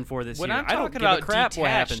I'm cheering for this year. When I'm I don't talking give about a crap detached, what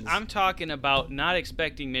happens. I'm talking about not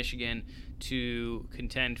expecting Michigan to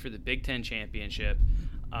contend for the Big Ten championship,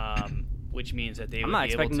 which means that they would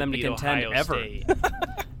be able to beat Ohio State.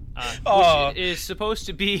 Which is supposed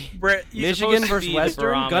to be Michigan versus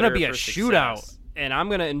Western, gonna be a shootout. and I'm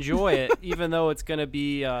going to enjoy it, even though it's going to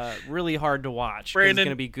be really hard to watch. Brandon, it's going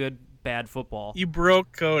to be good, bad football. You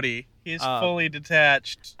broke Cody. He's fully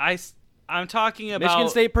detached. I'm talking about Michigan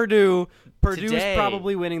State, Purdue. Purdue's today.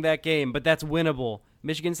 probably winning that game, but that's winnable.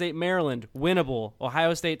 Michigan State, Maryland, winnable.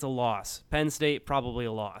 Ohio State's a loss. Penn State, probably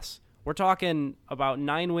a loss. We're talking about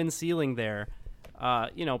 9-win ceiling there.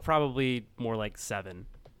 Probably more like 7.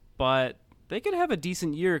 But they could have a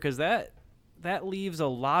decent year because that leaves a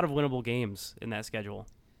lot of winnable games in that schedule.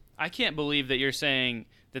 I can't believe that you're saying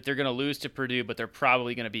that they're going to lose to Purdue, but they're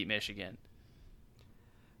probably going to beat Michigan.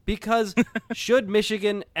 Because should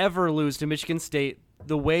Michigan ever lose to Michigan State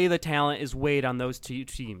the way the talent is weighed on those two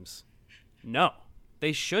teams? No,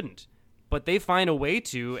 they shouldn't. But they find a way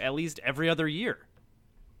to at least every other year.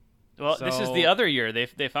 Well, this is the other year.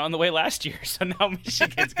 They found the way last year, so now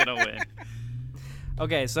Michigan's going to win.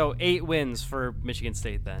 Okay, so 8 wins for Michigan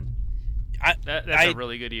State then. That's a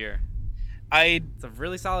really good year. It's a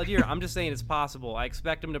really solid year. I'm just saying it's possible. I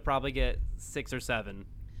expect them to probably get 6 or 7.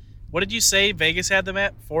 What did you say Vegas had them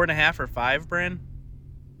at? 4.5 or 5, Bran?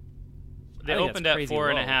 They opened at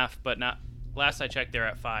 4.5, but not. Last I checked, they're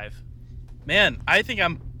at 5. Man, I think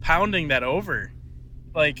I'm pounding that over.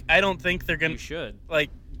 Like, I don't think they're gonna. You should.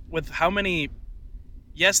 Like, with how many?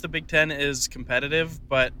 Yes, the Big Ten is competitive,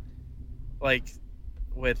 but like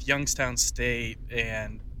with Youngstown State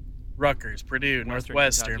and Rutgers, Purdue,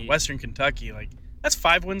 Northwestern, Kentucky. Western Kentucky, like that's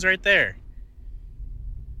 5 wins right there.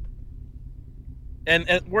 And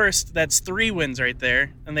at worst, that's 3 wins right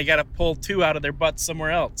there, and they got to pull 2 out of their butts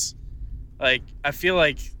somewhere else. Like, I feel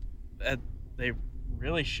like they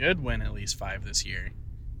really should win at least 5 this year.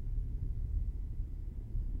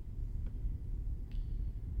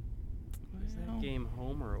 Is that game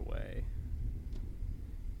home or away?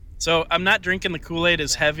 So I'm not drinking the Kool-Aid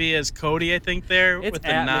as heavy as Cody, I think, there It's with the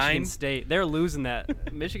at 9. Michigan State. They're losing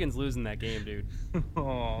that. Michigan's losing that game, dude.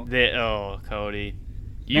 Cody.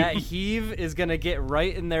 That heave is going to get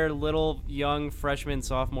right in their little young freshman,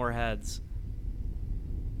 sophomore heads.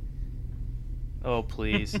 Oh,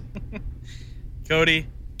 please. Cody,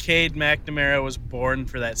 Cade McNamara was born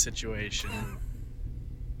for that situation.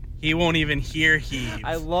 He won't even hear heave.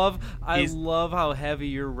 I love how heavy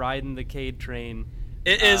you're riding the Cade train.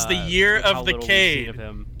 It is the year of the Cade. Of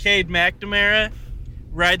him. Cade McNamara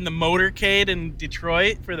riding the motorcade in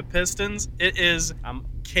Detroit for the Pistons. It is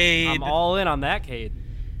Cade. I'm all in on that Cade.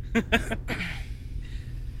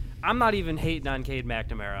 I'm not even hating on Cade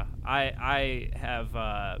McNamara. I have,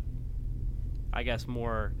 I guess,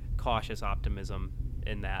 more cautious optimism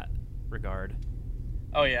in that regard.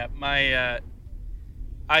 Oh yeah,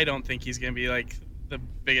 I don't think he's gonna be like the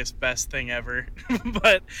biggest, best thing ever,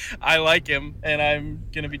 but I like him and I'm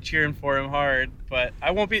gonna be cheering for him hard. But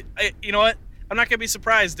I won't be. You know what? I'm not gonna be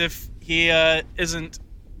surprised if he isn't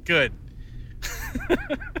good.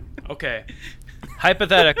 Okay.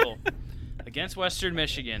 Hypothetical. Against Western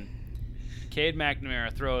Michigan, Cade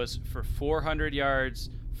McNamara throws for 400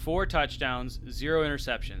 yards, 4 touchdowns, 0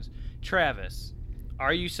 interceptions. Travis,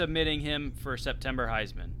 are you submitting him for September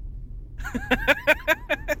Heisman?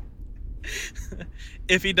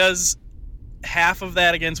 If he does half of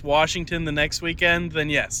that against Washington the next weekend,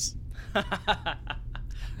 then yes.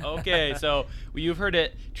 Okay, so you've heard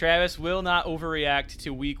it. Travis will not overreact to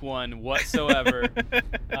week 1 whatsoever.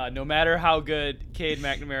 No matter how good Cade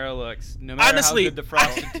McNamara looks, no matter Honestly, how good the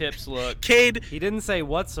frosted tips look. Cade, He didn't say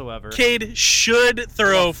whatsoever. Cade should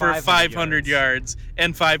throw About for 500 500 yards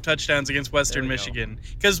and 5 touchdowns against Western Michigan.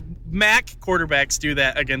 Because Mac quarterbacks do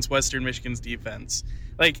that against Western Michigan's defense.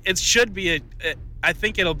 Like, it should be I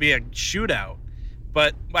think it'll be a shootout.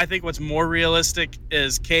 But I think what's more realistic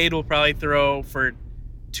is Cade will probably throw for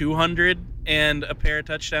 200 and a pair of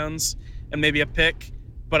touchdowns and maybe a pick.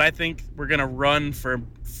 But I think we're going to run for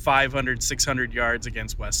 500, 600 yards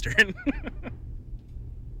against Western.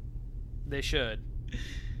 They should.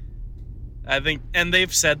 I think, and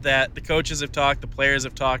they've said that. The coaches have talked, the players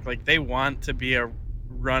have talked, like they want to be a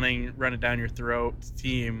run it down your throat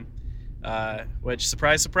team, which,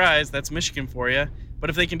 surprise, surprise, that's Michigan for you. But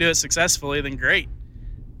if they can do it successfully, then great.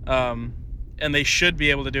 And they should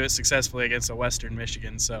be able to do it successfully against a Western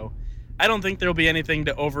Michigan. So I don't think there'll be anything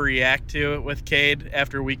to overreact to with Cade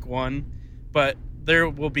after week 1, but there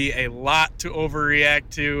will be a lot to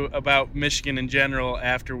overreact to about Michigan in general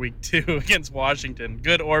after week 2 against Washington,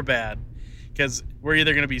 good or bad, because we're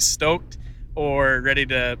either going to be stoked or ready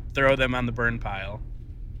to throw them on the burn pile.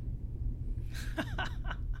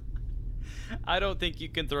 I don't think you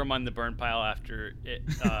can throw them on the burn pile after it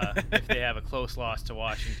if they have a close loss to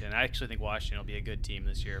Washington. I actually think Washington will be a good team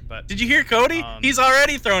this year. But did you hear Cody? He's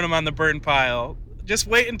already thrown them on the burn pile. Just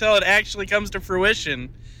wait until it actually comes to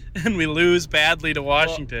fruition and we lose badly to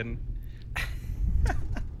Washington.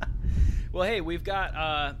 Well, hey, we've got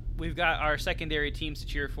our secondary teams to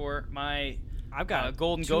cheer for. I've got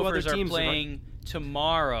Golden Gophers are playing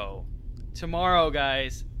tomorrow. Tomorrow,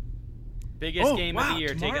 guys. Biggest game of the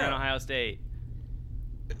year, taking on Ohio State.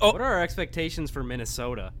 What are our expectations for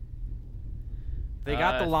Minnesota? They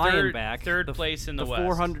got the Lion back. Third place in the West.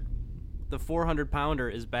 400 400-pounder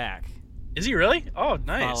is back. Is he really? Oh,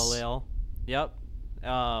 nice. Falaleo. Yep.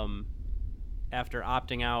 After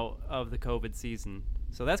opting out of the COVID season.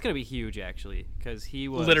 So that's going to be huge, actually, because he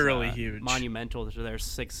was literally huge, monumental to their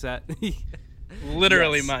success.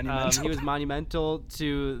 Literally monumental. He was monumental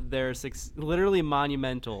to their literally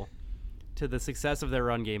monumental to the success of their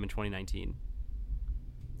run game in 2019.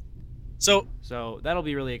 So that'll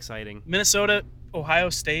be really exciting. Minnesota, Ohio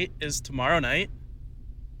State is tomorrow night.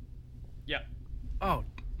 Yeah. Oh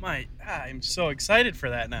I'm so excited for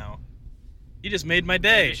that now. You just made my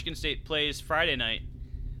day. Michigan State plays Friday night.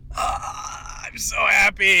 I'm so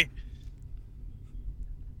happy.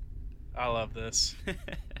 I love this.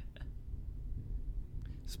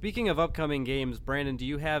 Speaking of upcoming games, Brandon, do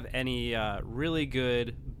you have any really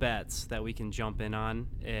good bets that we can jump in on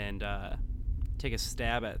and take a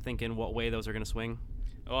stab at thinking what way those are going to swing?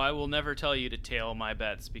 Oh, I will never tell you to tail my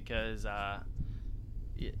bets because I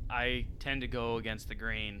tend to go against the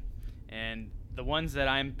grain. And the ones that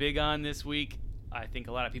I'm big on this week, I think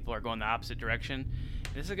a lot of people are going the opposite direction.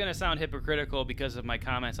 This is going to sound hypocritical because of my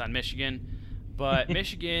comments on Michigan, but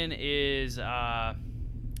Michigan is, I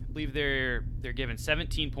believe they're given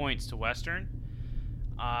 17 points to Western.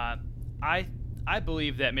 I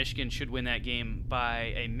believe that Michigan should win that game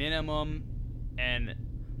by a minimum, and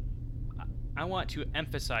I want to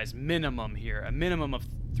emphasize minimum here, a minimum of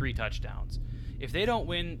 3 touchdowns. If they don't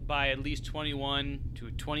win by at least 21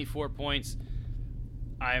 to 24 points,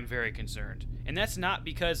 I am very concerned. And that's not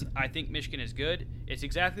because I think Michigan is good. It's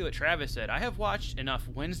exactly what Travis said. I have watched enough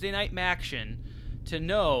Wednesday Night Maction to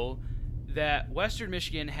know that Western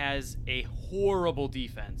Michigan has a horrible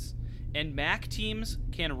defense. And MAC teams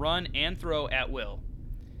can run and throw at will.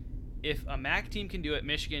 If a MAC team can do it,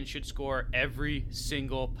 Michigan should score every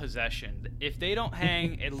single possession. If they don't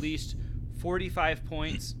hang at least 45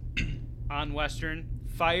 points on Western,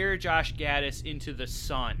 fire Josh Gaddis into the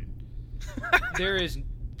sun.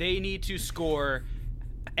 They need to score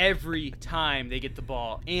every time they get the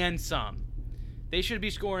ball, and some. They should be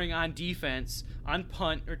scoring on defense, on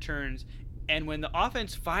punt returns, and when the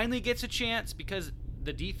offense finally gets a chance because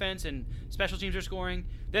the defense and special teams are scoring,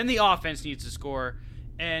 then the offense needs to score,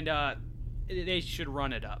 and they should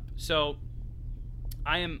run it up. So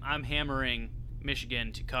I'm hammering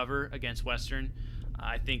Michigan to cover against Western.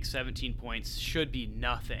 I think 17 points should be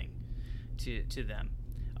nothing to them.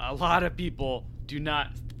 A lot of people do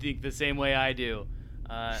not think the same way I do.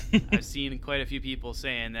 I've seen quite a few people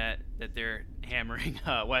saying that they're hammering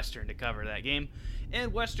Western to cover that game.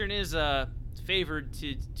 And Western is favored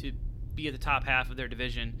to be at the top half of their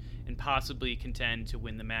division and possibly contend to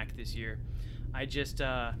win the MAC this year. I just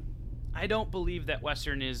I don't believe that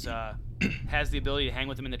Western is has the ability to hang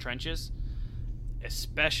with them in the trenches,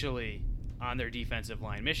 especially on their defensive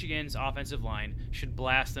line. Michigan's offensive line should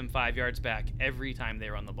blast them 5 yards back every time they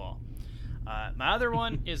run the ball. My other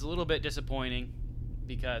one is a little bit disappointing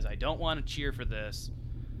because I don't want to cheer for this,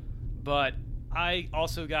 but I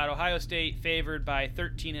also got Ohio State favored by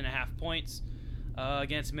 13.5 points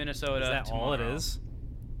against Minnesota. Is that tomorrow. all it is?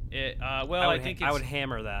 I think I would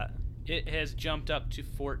hammer that. It has jumped up to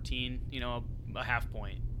 14, a half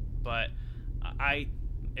point. But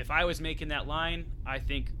if I was making that line, I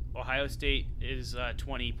think Ohio State is a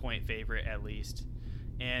 20-point favorite at least.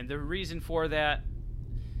 And the reason for that,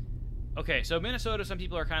 okay, so Minnesota, some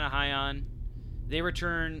people are kind of high on. They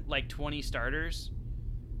return like 20 starters,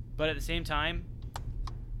 but at the same time,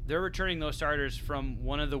 they're returning those starters from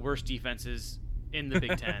one of the worst defenses in the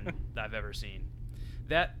Big Ten that I've ever seen.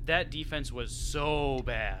 That defense was so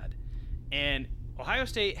bad. And Ohio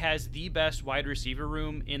State has the best wide receiver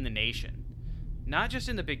room in the nation. Not just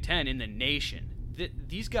in the Big Ten, in the nation.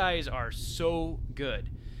 These guys are so good.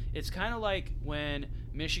 It's kind of like when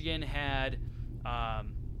Michigan had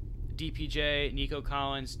DPJ, Nico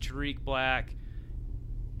Collins, Tariq Black,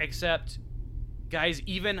 except guys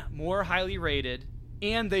even more highly rated,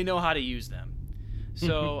 and they know how to use them.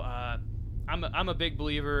 So I'm a big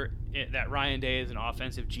believer that Ryan Day is an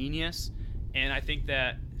offensive genius, and I think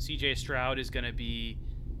that C.J. Stroud is going to be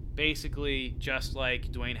basically just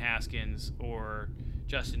like Dwayne Haskins or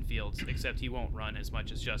Justin Fields, except he won't run as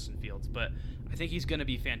much as Justin Fields. But I think he's going to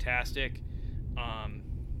be fantastic.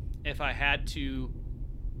 If I had to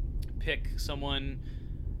pick someone,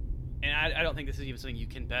 and I don't think this is even something you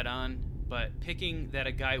can bet on, but picking that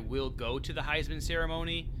a guy will go to the Heisman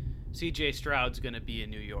ceremony, C.J. Stroud's going to be in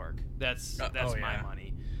New York. That's my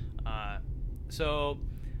money. So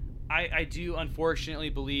I do unfortunately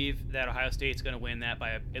believe that Ohio State's going to win that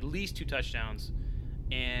by at least 2 touchdowns.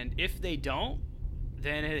 And if they don't,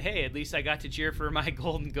 then hey, at least I got to cheer for my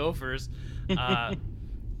Golden Gophers.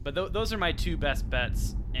 But those are my 2 best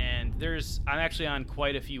bets. And I'm actually on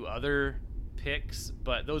quite a few other picks,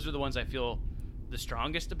 but those are the ones I feel the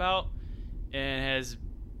strongest about, and has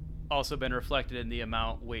also been reflected in the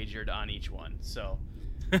amount wagered on each one. So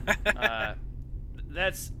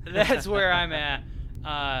that's where I'm at.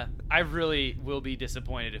 I really will be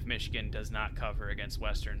disappointed if Michigan does not cover against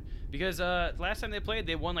Western, because last time they played,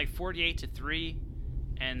 they won like 48-3,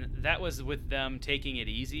 and that was with them taking it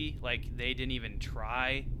easy. Like, they didn't even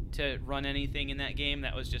try to run anything in that game.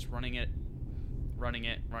 That was just running it.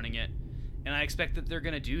 And I expect that they're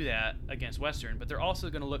going to do that against Western, but they're also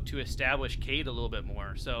going to look to establish Cade a little bit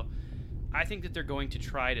more. So I think that they're going to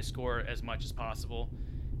try to score as much as possible,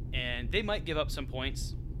 and they might give up some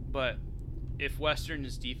points, but if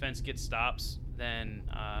Western's defense gets stops, then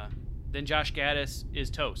Josh Gaddis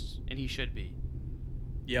is toast, and he should be.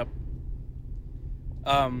 Yep.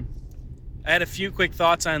 I had a few quick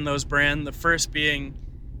thoughts on those, Bran. The first being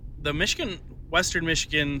the Western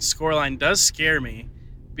Michigan scoreline does scare me,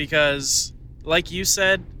 because, like you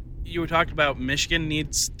said, you talked about Michigan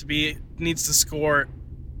needs to score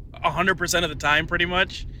 100% of the time, pretty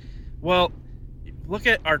much. Well, look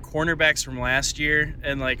at our cornerbacks from last year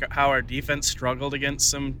and like how our defense struggled against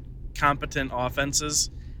some competent offenses.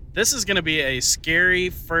 This is going to be a scary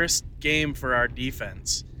first game for our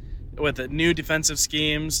defense, with new defensive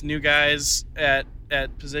schemes, new guys at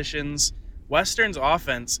positions. Western's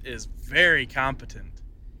offense is very competent,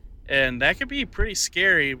 and that could be pretty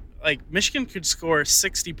scary. Like, Michigan could score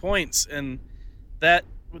 60 points, and that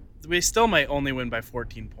we still might only win by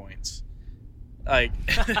 14 points. Like,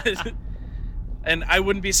 and I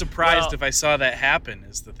wouldn't be surprised if I saw that happen,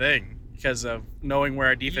 is the thing, because of knowing where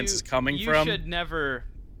our defense is coming from. You should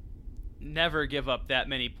never give up that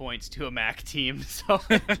many points to a MAC team. So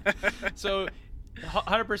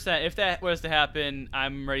 100%, if that was to happen,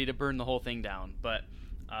 I'm ready to burn the whole thing down. But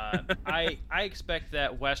I expect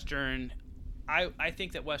that Western, I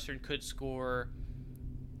think that Western could score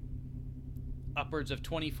upwards of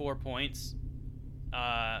 24 points.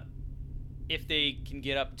 If they can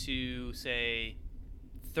get up to, say,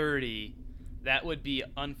 30, that would be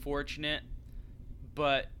unfortunate,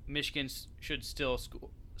 but Michigan should still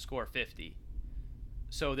score 50.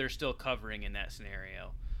 So they're still covering in that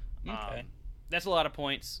scenario. Okay. That's a lot of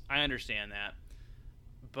points. I understand that.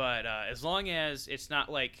 But as long as it's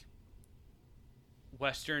not like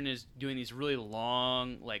Western is doing these really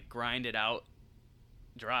long, like, grinded out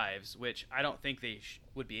drives, which I don't think they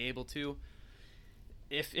would be able to.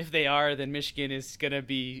 If they are, then Michigan is going to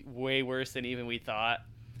be way worse than even we thought.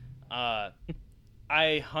 I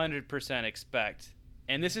 100% expect,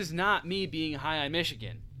 and this is not me being high on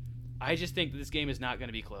Michigan, I just think that this game is not going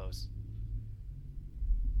to be close.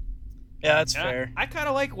 Yeah, that's fair. I kind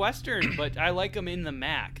of like Western, but I like them in the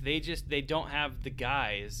MAC. They don't have the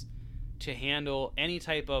guys to handle any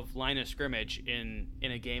type of line of scrimmage in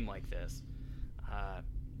a game like this.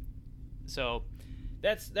 So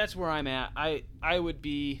that's where I'm at. I would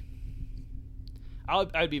be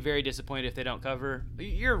very disappointed if they don't cover.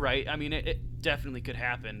 You're right. I mean, it definitely could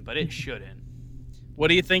happen, but it shouldn't. What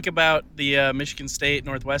do you think about the Michigan State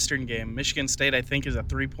Northwestern game? Michigan State, I think, is a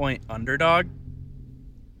 3-point underdog.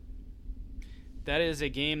 That is a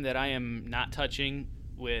game that I am not touching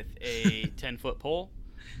with a 10-foot pole.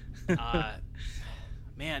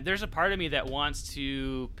 Man, there's a part of me that wants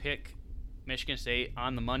to pick Michigan State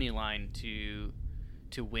on the money line to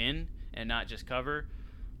win and not just cover,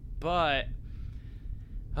 but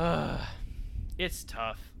it's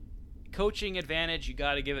tough. Coaching advantage, you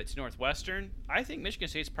got to give it to Northwestern. I think Michigan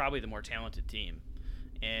State's probably the more talented team,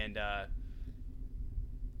 and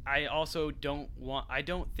I also don't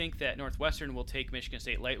think that Northwestern will take Michigan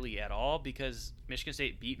State lightly at all, because Michigan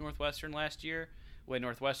State beat Northwestern last year when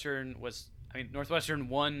Northwestern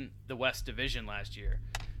won the West Division last year.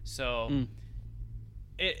 So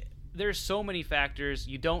there's so many factors.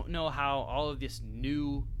 You don't know how all of this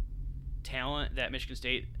new talent that Michigan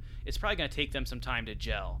State, it's probably going to take them some time to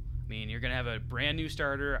gel. I mean, you're going to have a brand new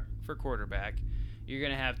starter for quarterback. You're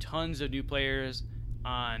going to have tons of new players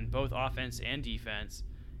on both offense and defense.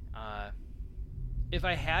 If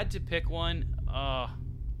I had to pick one, I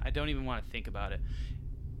don't even want to think about it.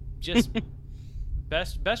 Just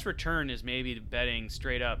best return is maybe betting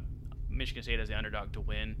straight up Michigan State as the underdog to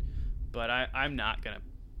win. but I'm not gonna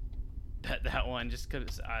bet that one just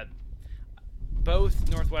because both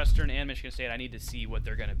Northwestern and Michigan State, I need to see what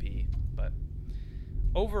they're gonna be. But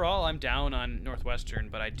overall, I'm down on Northwestern,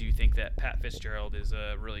 but I do think that Pat Fitzgerald is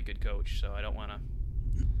a really good coach, so I don't want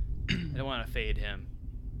to fade him.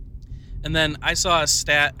 And then I saw a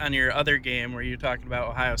stat on your other game where you're talking about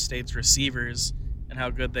Ohio State's receivers and how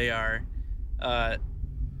good they are.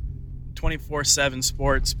 24/7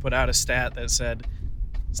 Sports put out a stat that said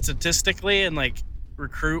statistically and like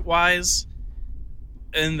recruit wise,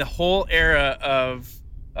 in the whole era of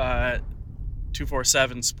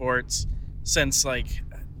 247 Sports, since like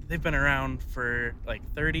they've been around for like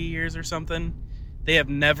 30 years or something, they have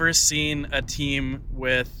never seen a team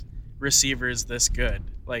with receivers this good.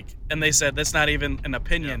 Like, and they said that's not even an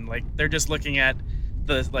opinion. Like, they're just looking at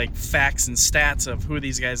the like facts and stats of who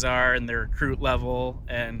these guys are and their recruit level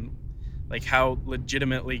and like how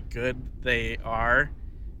legitimately good they are.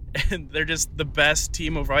 And they're just the best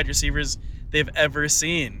team of wide receivers they've ever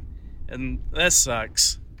seen. And that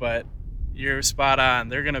sucks, but you're spot on.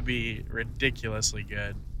 They're going to be ridiculously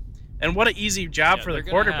good. And what an easy job for the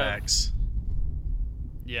quarterbacks.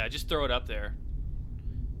 Just throw it up there.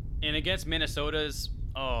 And against Minnesota's,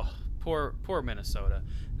 poor Minnesota.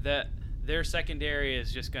 That their secondary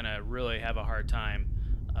is just going to really have a hard time.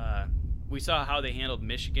 We saw how they handled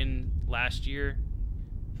Michigan last year,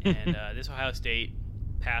 and this Ohio State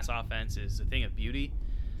pass offense is a thing of beauty.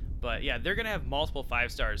 But yeah, they're going to have multiple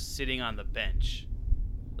 5-stars sitting on the bench.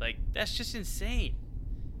 Like, that's just insane.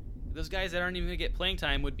 Those guys that aren't even going to get playing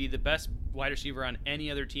time would be the best wide receiver on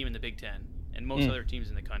any other team in the Big Ten and most other teams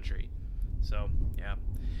in the country. So, yeah.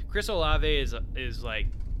 Chris Olave is like,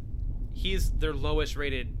 he's their lowest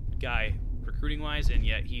rated guy recruiting-wise, and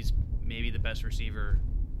yet he's maybe the best receiver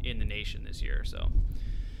in the nation this year. So,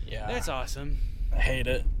 yeah, that's awesome. I hate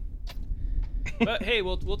it. But, hey,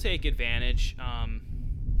 we'll take advantage.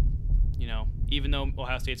 Even though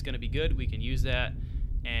Ohio State's going to be good, we can use that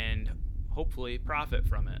and hopefully profit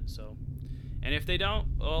from it. So, and if they don't,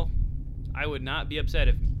 well, I would not be upset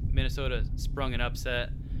if Minnesota sprung an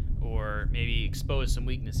upset or maybe exposed some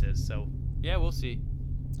weaknesses. So, yeah, we'll see.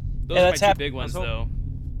 Those are my two big ones, though.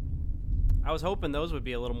 I was hoping those would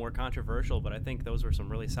be a little more controversial, but I think those were some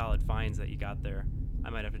really solid finds that you got there. I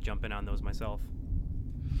might have to jump in on those myself.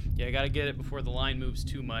 Yeah, I got to get it before the line moves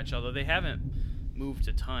too much, although they haven't moved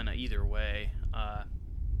a ton either way.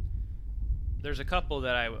 There's a couple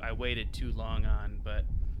that I waited too long on, but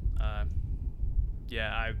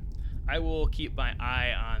I will keep my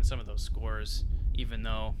eye on some of those scores, even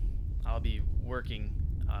though I'll be working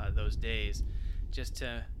those days, just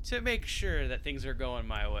to make sure that things are going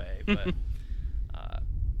my way. But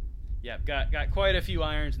got quite a few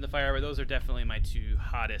irons in the fire, but those are definitely my two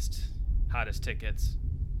hottest tickets.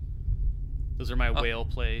 Those are my whale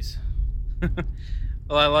plays.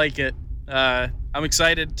 Well, I like it. I'm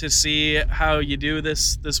excited to see how you do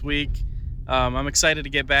this week. I'm excited to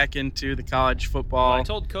get back into the college football. Well, I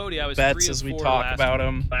told Cody I was bets as we talk about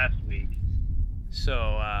them last week. So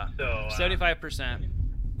 75%,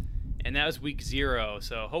 and that was week 0.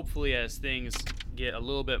 So hopefully, as things get a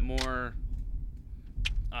little bit more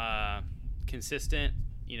consistent,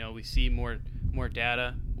 we see more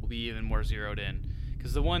data, we'll be even more zeroed in.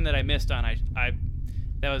 Because the one that I missed on,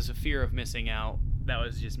 that was a fear of missing out. That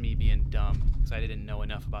was just me being dumb because I didn't know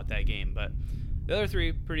enough about that game. But the other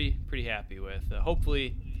 3, pretty happy with.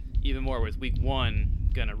 Hopefully, even more with week 1,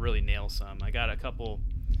 gonna really nail some. I got a couple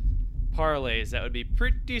parlays that would be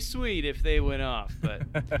pretty sweet if they went off, but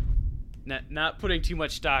not putting too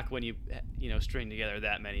much stock when you string together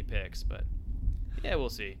that many picks. But yeah, we'll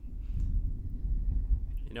see.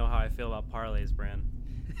 You know how I feel about parlays, Bran.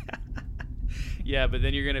 Yeah, but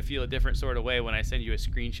then you're going to feel a different sort of way when I send you a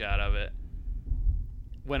screenshot of it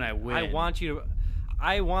when I win. I want you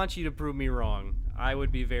to prove me wrong. I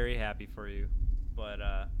would be very happy for you. But,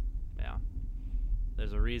 yeah.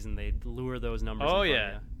 There's a reason they lure those numbers in front of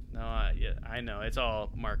you. No, I know. It's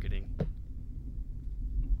all marketing.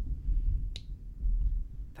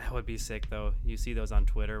 That would be sick, though. You see those on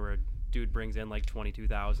Twitter where a dude brings in like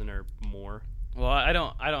 22,000 or more. Well, I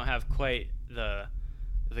don't have quite the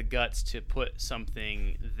guts to put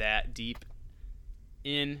something that deep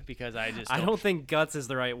in because I don't think guts is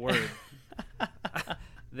the right word.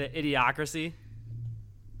 The idiocracy.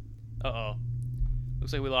 Uh-oh.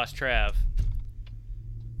 Looks like we lost Trav.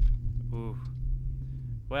 Ooh.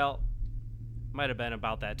 Well, might have been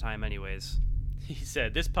about that time anyways. He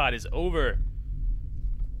said, this pod is over.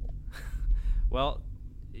 Well,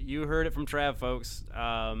 you heard it from Trav, folks.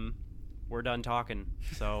 we're done talking.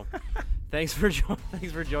 So thanks for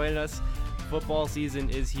joining us. Football season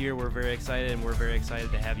is here. We're very excited, and we're very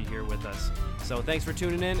excited to have you here with us. So thanks for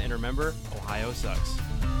tuning in, and remember, Ohio sucks.